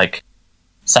sort of like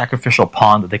sacrificial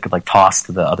pawn that they could like toss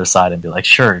to the other side and be like,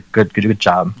 sure, good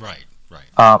job. Right.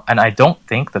 And I don't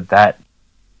think that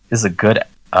is a good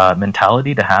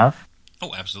mentality to have.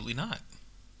 Oh, absolutely not.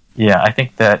 Yeah, I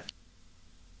think that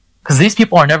because these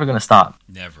people are never going to stop.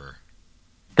 Never.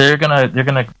 They're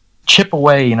gonna chip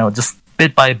away, just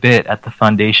bit by bit at the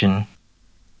foundation.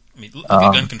 I mean, look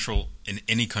at gun control in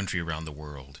any country around the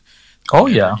world. Oh,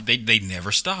 yeah. They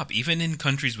never stop. Even in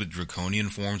countries with draconian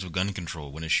forms of gun control,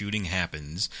 when a shooting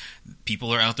happens,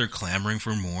 people are out there clamoring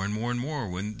for more and more and more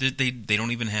when they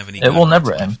don't even have any It will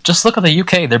never end. Just look at the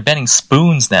UK. They're banning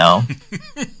spoons now.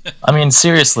 I mean,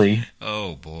 seriously.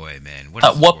 Oh, boy, man.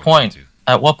 At what point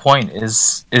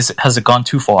has it gone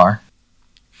too far?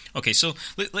 Okay, so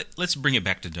let's bring it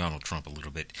back to Donald Trump a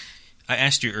little bit. I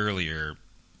asked you earlier,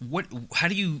 how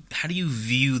do you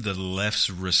view the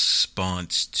left's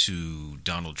response to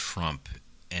Donald Trump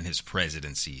and his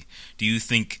presidency? Do you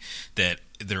think that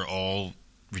they're all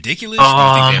ridiculous? Do you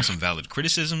think they have some valid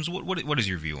criticisms? What is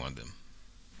your view on them?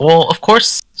 Well, of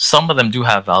course, some of them do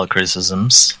have valid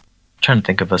criticisms. I'm trying to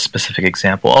think of a specific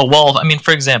example. Oh, well, I mean,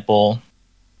 for example,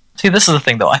 see, this is the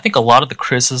thing, though. I think a lot of the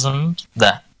criticism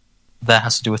that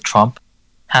has to do with Trump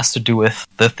has to do with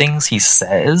the things he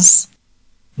says,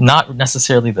 not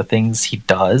necessarily the things he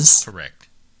does. Correct.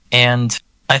 And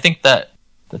I think that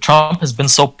Trump has been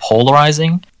so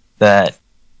polarizing that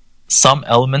some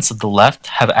elements of the left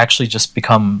have actually just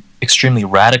become extremely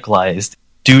radicalized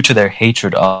due to their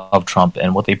hatred of Trump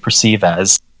and what they perceive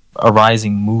as a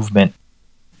rising movement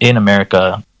in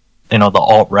America, the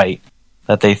alt-right,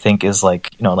 that they think is like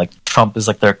Trump is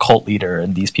like their cult leader,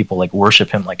 and these people like worship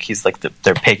him like he's like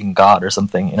their pagan god or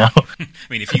something, I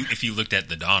mean, if you looked at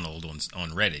the Donald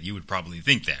on Reddit, you would probably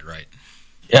think that, right?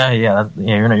 Yeah,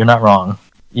 you're not wrong.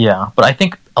 Yeah, but I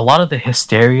think a lot of the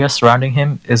hysteria surrounding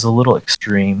him is a little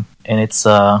extreme, and it's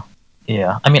yeah.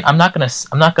 I mean, I'm not gonna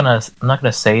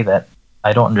say that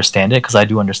I don't understand it, because I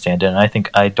do understand it, and I think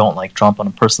I don't like Trump on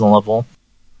a personal level.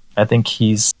 I think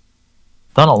he's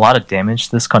done a lot of damage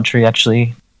to this country,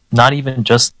 actually, not even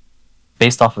just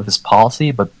based off of his policy,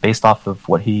 but based off of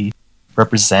what he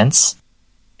represents,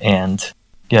 and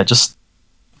yeah, just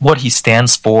what he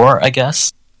stands for, I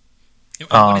guess.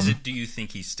 What is it do you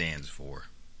think he stands for?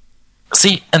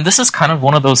 See, and this is kind of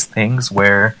one of those things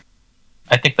where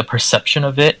I think the perception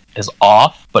of it is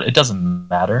off, but it doesn't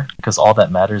matter, because all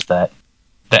that matters is that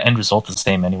the end result is the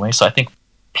same anyway. So I think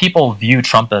people view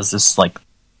Trump as this like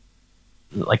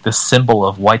this symbol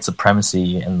of white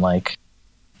supremacy and like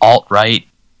alt-right,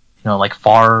 like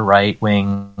far right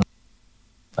wing,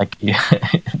 like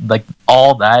like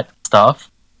all that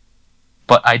stuff.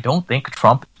 But I don't think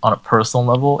Trump on a personal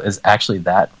level is actually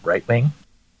that right wing.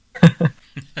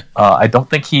 I don't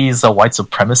think he's a white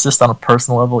supremacist on a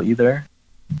personal level either.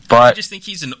 But I just think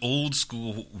he's an old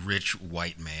school rich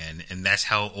white man, and that's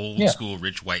how old school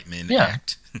rich white men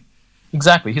act.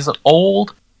 Exactly. He's an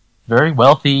old, very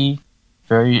wealthy,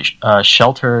 very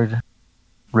sheltered,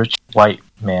 rich white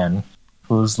man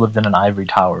who's lived in an ivory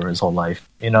tower his whole life,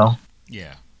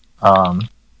 Yeah.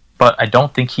 But I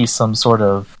don't think he's some sort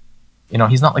of,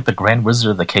 he's not like the Grand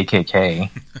Wizard of the KKK.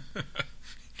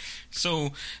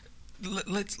 So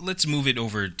let's move it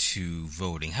over to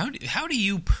voting. How do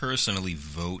you personally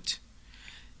vote,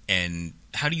 and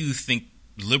how do you think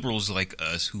liberals like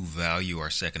us who value our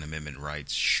Second Amendment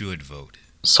rights should vote?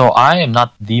 So I am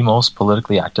not the most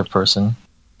politically active person,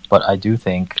 but I do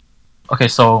think... Okay,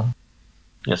 so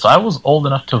I was old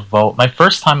enough to vote. My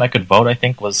first time I could vote, I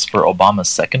think, was for Obama's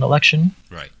second election.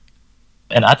 Right.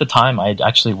 And at the time, I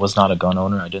actually was not a gun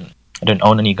owner. I didn't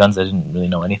own any guns. I didn't really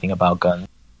know anything about guns.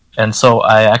 And so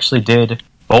I actually did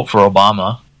vote for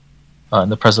Obama in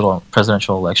the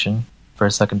presidential election for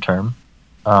his second term,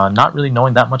 not really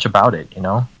knowing that much about it,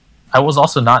 I was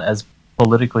also not as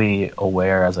politically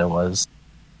aware as I was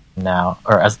now,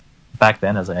 or as back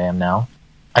then as I am now.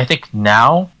 I think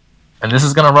now, and this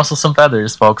is going to rustle some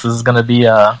feathers, folks, this is kind of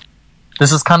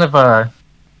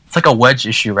it's like a wedge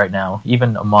issue right now,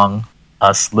 even among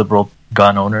us liberal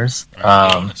gun owners.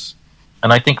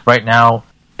 And I think right now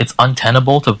it's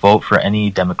untenable to vote for any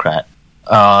Democrat.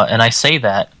 And I say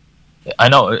that, I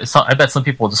know, I bet some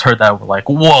people just heard that and were like,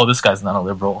 whoa, this guy's not a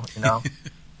liberal, you know?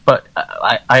 But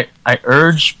I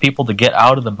urge people to get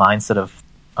out of the mindset of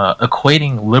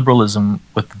equating liberalism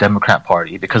with the Democrat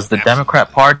Party, because the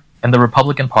Democrat Party and the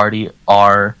Republican Party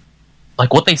are,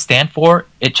 like, what they stand for,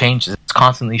 it changes. It's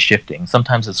constantly shifting.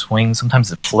 Sometimes it swings,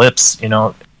 sometimes it flips, you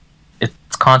know?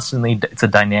 It's a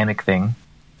dynamic thing.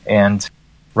 And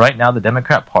right now, the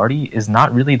Democrat Party is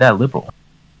not really that liberal.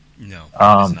 No,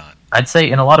 it's not. I'd say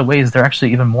in a lot of ways, they're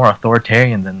actually even more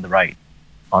authoritarian than the right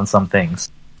on some things.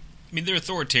 I mean, they're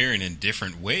authoritarian in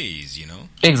different ways, you know?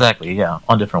 Exactly, yeah,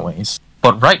 on different ways.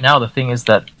 But right now, the thing is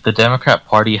that the Democrat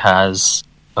Party has...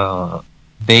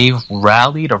 they've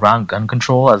rallied around gun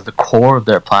control as the core of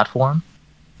their platform.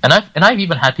 And I've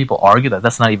even had people argue that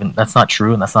that's not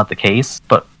true and that's not the case.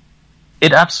 But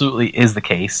it absolutely is the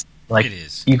case. Like, it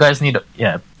is. You guys need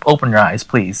to open your eyes,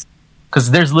 please,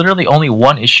 because there's literally only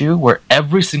one issue where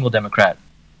every single Democrat,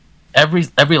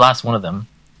 every last one of them,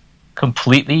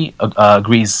 completely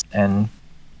agrees, and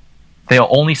they'll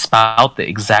only spout the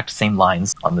exact same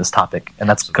lines on this topic, and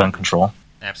that's gun control.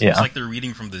 Absolutely, Yeah. It's like they're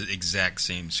reading from the exact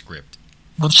same script.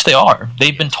 Which they are.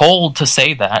 They've been told to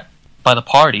say that by the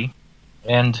party,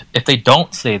 and if they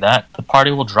don't say that, the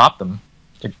party will drop them.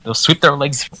 They'll sweep their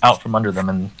legs out from under them,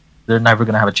 and they're never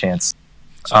going to have a chance.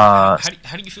 So how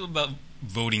do you feel about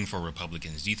voting for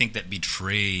Republicans? Do you think that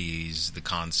betrays the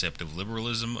concept of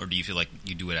liberalism, or do you feel like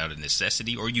you do it out of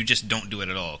necessity, or you just don't do it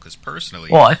at all? Because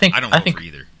personally, I don't vote for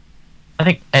either. I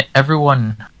think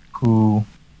everyone who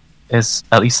is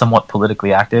at least somewhat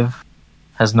politically active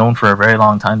has known for a very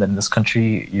long time that in this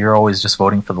country, you're always just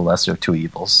voting for the lesser of two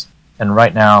evils. And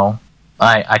right now,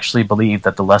 I actually believe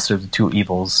that the lesser of the two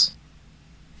evils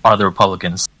are the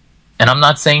Republicans. And I'm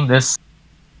not saying this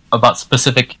about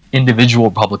specific individual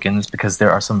Republicans, because there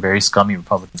are some very scummy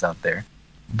Republicans out there.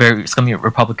 Very scummy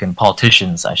Republican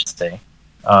politicians, I should say.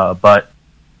 But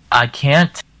I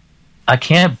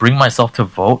can't bring myself to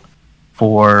vote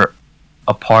for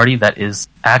a party that is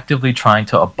actively trying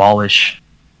to abolish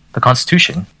the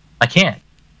Constitution. I can't.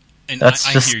 And I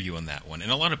hear you on that one.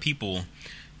 And a lot of people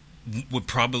would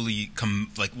probably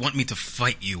want me to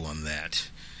fight you on that.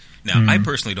 Now, I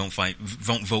personally don't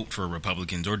vote for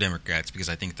Republicans or Democrats because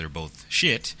I think they're both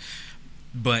shit.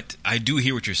 But I do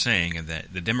hear what you're saying, and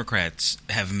that the Democrats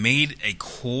have made a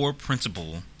core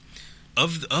principle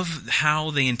of how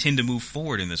they intend to move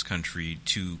forward in this country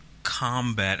to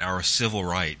combat our civil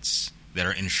rights that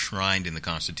are enshrined in the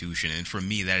Constitution. And for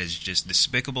me, that is just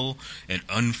despicable and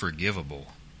unforgivable.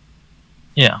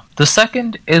 Yeah. The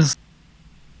second is,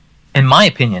 in my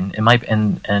opinion,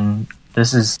 and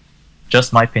this is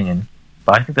just my opinion,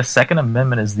 but I think the Second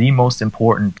Amendment is the most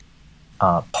important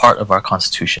part of our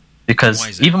Constitution,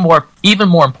 because even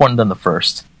more important than the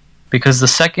first, because the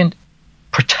second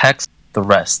protects the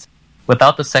rest.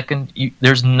 Without the second,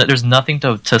 there's nothing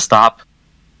to stop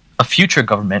a future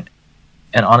government,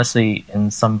 and honestly,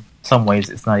 in some ways,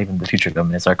 it's not even the future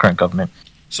government; it's our current government.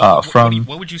 So,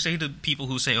 what would you say to people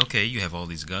who say, "Okay, you have all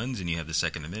these guns and you have the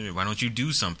Second Amendment. Why don't you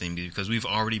do something? Because we've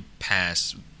already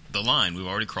passed the line. We've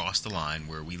already crossed the line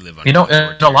where we live under." You know,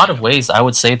 in a lot of ways, I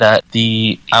would say that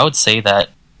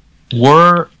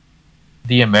were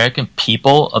the American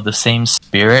people of the same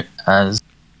spirit as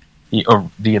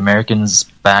the Americans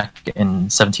back in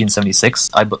 1776,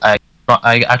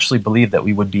 I actually believe that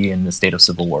we would be in the state of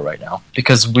civil war right now,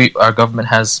 because our government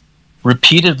has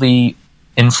repeatedly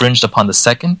infringed upon the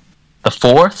Second, the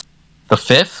Fourth, the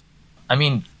Fifth. I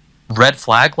mean, red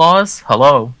flag laws.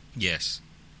 Hello. Yes.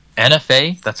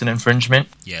 NFA, that's an infringement.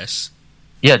 Yes.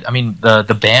 Yeah, I mean,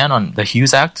 the ban on the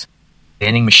Hughes Act,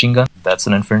 banning machine gun, that's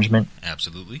an infringement.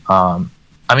 Absolutely.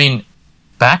 I mean,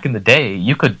 back in the day,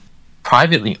 you could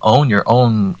privately own your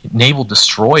own naval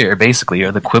destroyer, basically,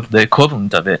 or the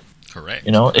equivalent of it. Correct.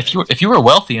 You know, correct. if you were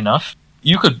wealthy enough,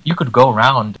 you could go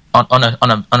around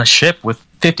on a ship with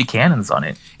 50 cannons on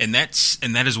it. And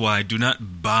that is why I do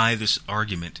not buy this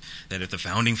argument that if the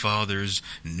Founding Fathers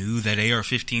knew that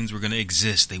AR-15s were going to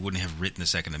exist, they wouldn't have written the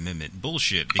Second Amendment.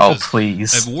 Bullshit. Because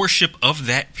please. A warship of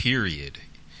that period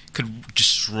could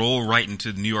just stroll right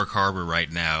into New York Harbor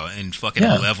right now and fucking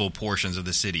level portions of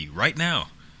the city right now.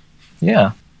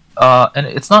 Yeah. And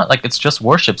it's not like it's just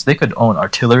warships. They could own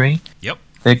artillery. Yep.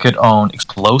 They could own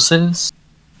explosives.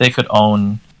 They could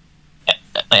own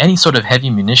any sort of heavy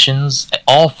munitions,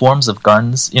 all forms of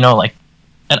guns, you know, like,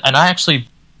 and I actually,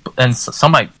 and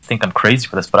some might think I'm crazy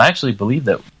for this, but I actually believe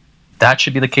that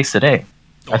should be the case today.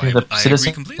 I think that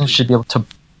citizens should be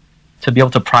able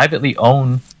to privately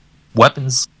own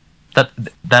weapons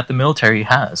that the military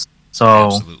has. So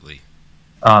Absolutely.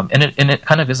 And it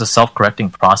kind of is a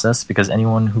self-correcting process, because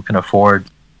anyone who can afford,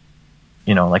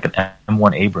 like an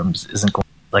M1 Abrams isn't going,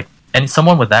 like, and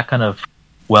someone with that kind of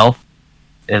wealth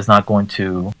is not going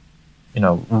to,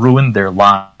 ruin their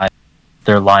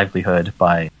livelihood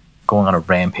by going on a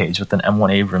rampage with an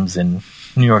M1 Abrams in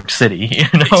New York City.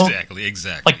 Exactly.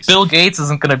 Like Bill Gates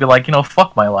isn't going to be like,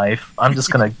 fuck my life. I'm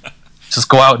just going to just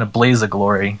go out in a blaze of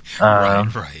glory.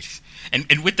 Right.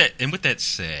 And with that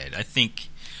said, I think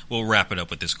we'll wrap it up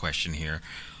with this question here.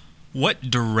 What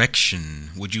direction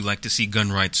would you like to see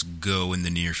gun rights go in the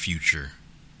near future?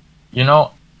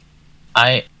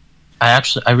 I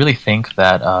really think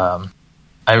that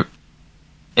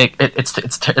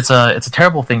it's a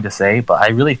terrible thing to say, but I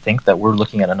really think that we're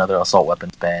looking at another assault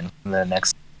weapons ban in the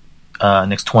next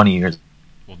 20 years.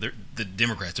 Well, the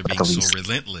Democrats are being so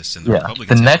relentless, and the Yeah.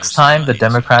 Republicans. The next time the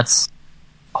Democrats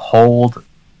hold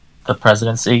the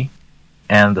presidency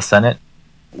and the Senate,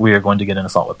 we are going to get an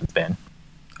assault weapons ban.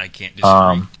 I can't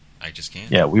disagree. I just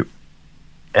can't. Yeah,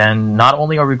 and not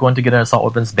only are we going to get an assault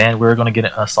weapons ban, we're going to get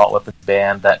an assault weapons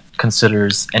ban that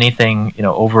considers anything,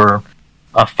 over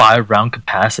a 5-round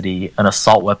capacity an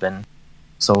assault weapon.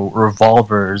 So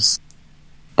revolvers,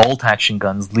 bolt action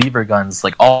guns, lever guns,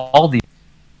 like all the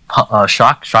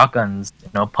shotguns,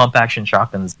 pump action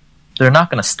shotguns, they're not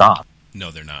going to stop.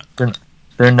 No, they're not.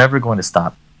 They're never going to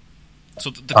stop. So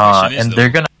the question is, and though, they're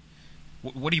going to.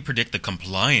 What do you predict the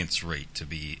compliance rate to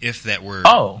be if that were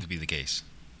to be the case?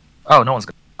 Oh, no one's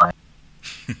going to comply.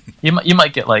 You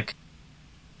might get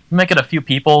a few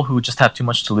people who just have too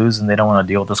much to lose and they don't want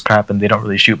to deal with this crap, and they don't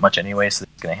really shoot much anyway, so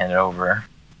they're going to hand it over.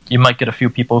 You might get a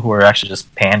few people who are actually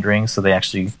just pandering, so they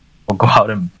actually will go out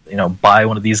and buy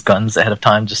one of these guns ahead of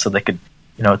time just so they could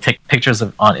take pictures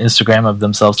on Instagram of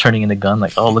themselves turning in a gun,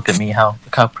 like, oh, look at me,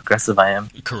 look how progressive I am.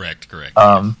 Correct.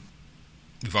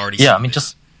 We've already seen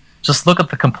this. Just look at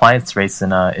the compliance rates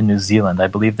in New Zealand. I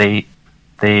believe they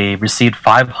received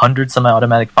 500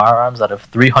 semi-automatic firearms out of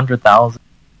 300,000.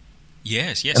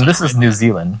 Yes. And this is New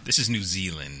Zealand. This is New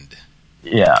Zealand.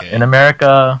 Yeah. Okay. In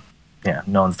America,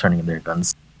 no one's turning in their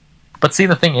guns. But see,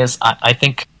 the thing is, I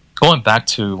think, going back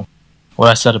to what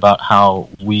I said about how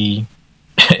we,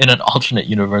 in an alternate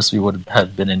universe, we would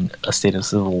have been in a state of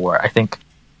civil war, I think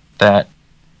that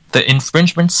the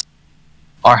infringements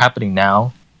are happening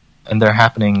now, and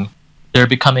they're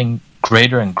becoming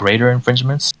greater and greater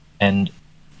infringements, and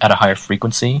at a higher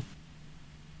frequency.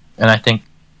 And I think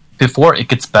before it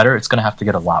gets better, it's going to have to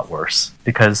get a lot worse,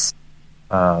 because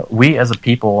we as a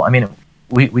people,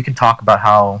 we can talk about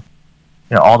how,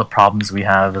 all the problems we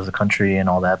have as a country and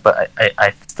all that, but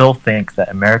I still think that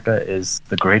America is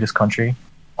the greatest country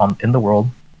in the world,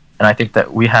 and I think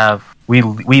that we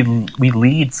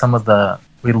live some of the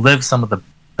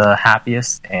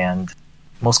happiest and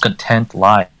most content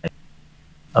life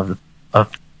of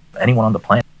anyone on the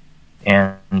planet.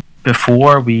 And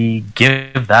before we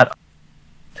give that up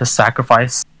to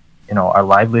sacrifice, our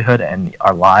livelihood and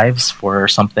our lives for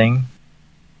something,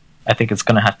 I think it's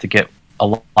going to have to get a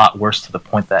lot worse, to the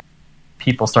point that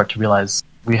people start to realize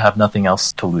we have nothing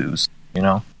else to lose,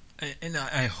 And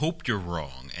I hope you're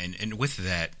wrong. And with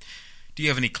that, do you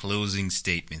have any closing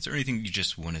statements or anything you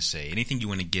just want to say? Anything you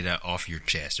want to get off your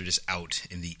chest, or just out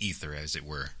in the ether, as it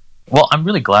were? Well, I'm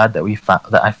really glad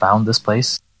that I found this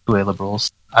place, 2A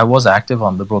Liberals. I was active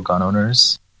on liberal gun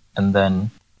owners, and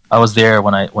then I was there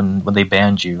when they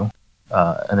banned you,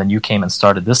 and then you came and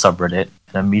started this subreddit,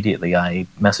 and immediately I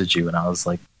messaged you, and I was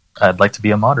like, I'd like to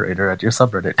be a moderator at your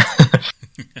subreddit.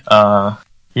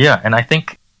 And I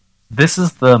think this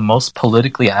is the most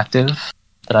politically active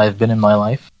that I've been in my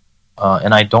life,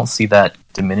 and I don't see that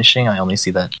diminishing. I only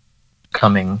see that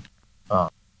becoming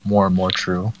more and more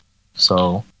true.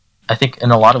 So I think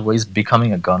in a lot of ways,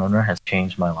 becoming a gun owner has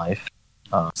changed my life.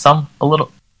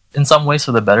 In some ways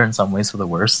for the better, in some ways for the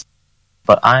worse.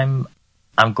 But I'm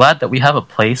glad that we have a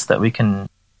place that we can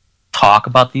talk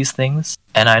about these things.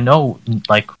 And I know,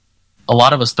 a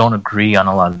lot of us don't agree on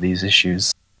a lot of these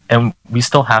issues, and we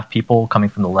still have people coming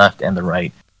from the left and the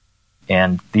right.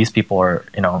 And these people are,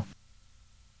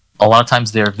 a lot of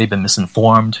times they've been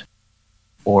misinformed,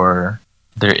 or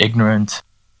they're ignorant,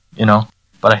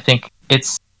 But I think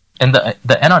and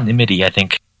the anonymity, I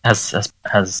think, has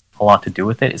a lot to do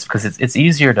with it. It's because it's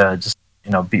easier to just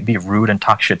be rude and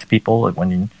talk shit to people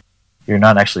when you're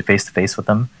not actually face to face with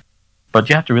them. But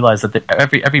you have to realize that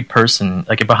every person,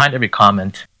 behind every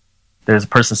comment, there's a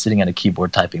person sitting at a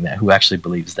keyboard typing that, who actually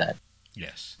believes that.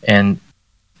 Yes. And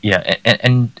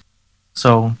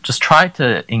so just try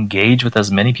to engage with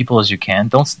as many people as you can.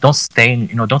 Don't stay in,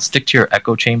 don't stick to your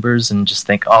echo chambers and just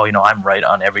think, oh, I'm right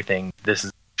on everything. This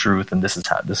is truth, and this is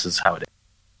how it is,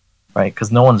 right?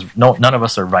 Because none of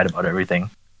us are right about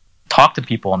everything. Talk to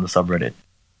people on the subreddit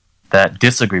that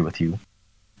disagree with you,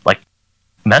 like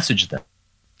message them,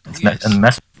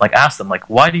 like ask them, like,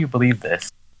 why do you believe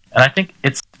this? And I think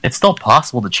it's still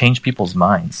possible to change people's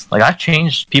minds. Like, I've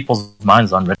changed people's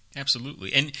minds on Reddit.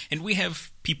 Absolutely. And we have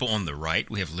people on the right,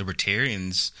 we have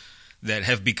libertarians that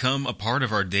have become a part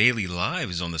of our daily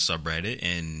lives on the subreddit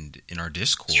and in our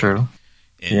Discord. True.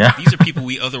 And these are people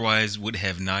we otherwise would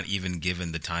have not even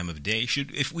given the time of day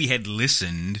if we had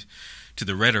listened to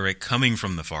the rhetoric coming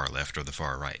from the far left or the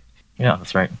far right. Yeah,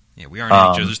 that's right. Yeah, we aren't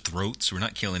at each other's throats. We're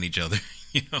not killing each other,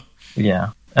 you know. Yeah.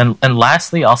 And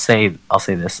lastly, I'll say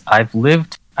this. I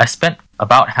spent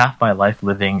about half my life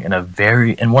living in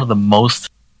one of the most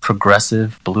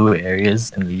progressive blue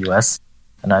areas in the US,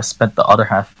 and I spent the other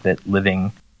half of it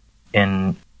living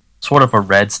in sort of a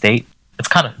red state. It's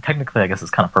kind of, technically I guess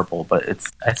it's kind of purple, but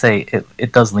I'd say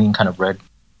it does lean kind of red.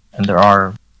 And there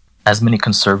are as many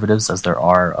conservatives as there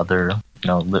are other,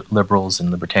 liberals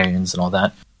and libertarians and all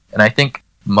that. And I think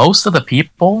most of the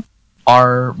people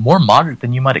are more moderate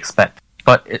than you might expect.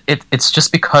 But it's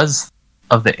just because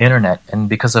of the internet and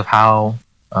because of how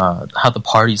the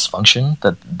parties function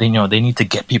that they need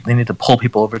to pull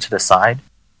people over to the side,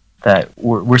 that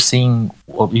we're seeing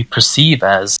what we perceive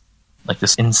as like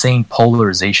this insane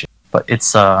polarization. But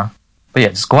just go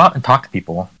out and talk to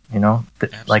people.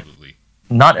 Like,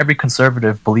 not every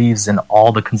conservative believes in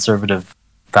all the conservative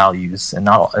values, and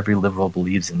not every liberal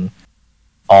believes in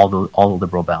all the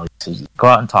liberal values. So just go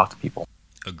out and talk to people.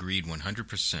 Agreed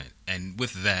 100%. And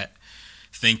with that,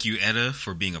 thank you, Etta,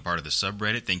 for being a part of the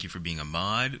subreddit. Thank you for being a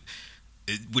mod.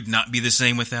 It would not be the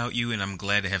same without you, and I'm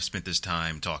glad to have spent this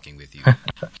time talking with you.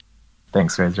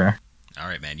 Thanks, Razor. All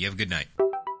right, man. You have a good night.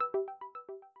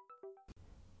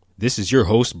 This is your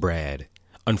host, Brad.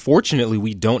 Unfortunately,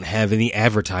 we don't have any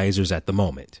advertisers at the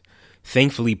moment.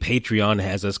 Thankfully, Patreon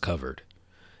has us covered.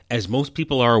 As most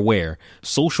people are aware,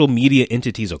 social media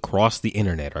entities across the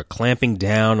internet are clamping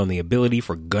down on the ability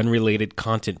for gun-related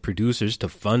content producers to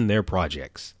fund their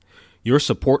projects. Your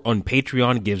support on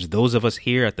Patreon gives those of us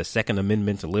here at the Second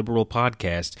Amendment Liberal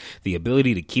Podcast the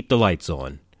ability to keep the lights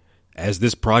on. As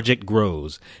this project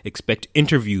grows, expect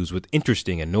interviews with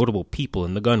interesting and notable people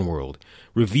in the gun world,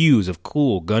 reviews of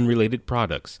cool gun-related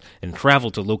products, and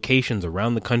travel to locations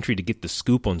around the country to get the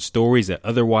scoop on stories that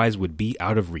otherwise would be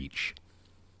out of reach.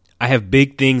 I have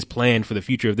big things planned for the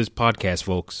future of this podcast,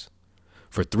 folks.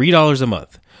 For $3 a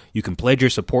month, you can pledge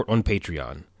your support on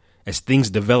Patreon. As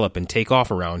things develop and take off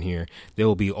around here, there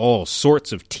will be all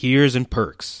sorts of tiers and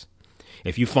perks.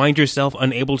 If you find yourself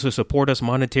unable to support us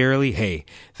monetarily, hey,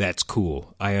 that's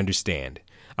cool. I understand.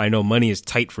 I know money is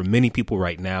tight for many people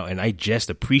right now, and I just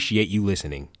appreciate you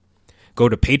listening. Go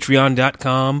to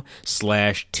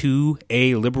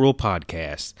patreon.com/2A Liberal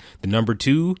Podcast. The number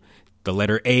 2, the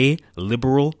letter A,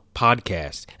 Liberal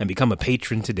Podcast, and become a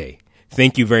patron today.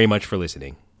 Thank you very much for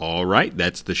listening. All right,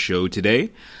 that's the show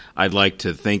today. I'd like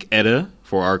to thank Etta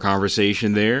for our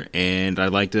conversation there, and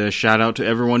I'd like to shout out to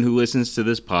everyone who listens to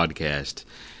this podcast.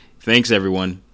 Thanks, everyone.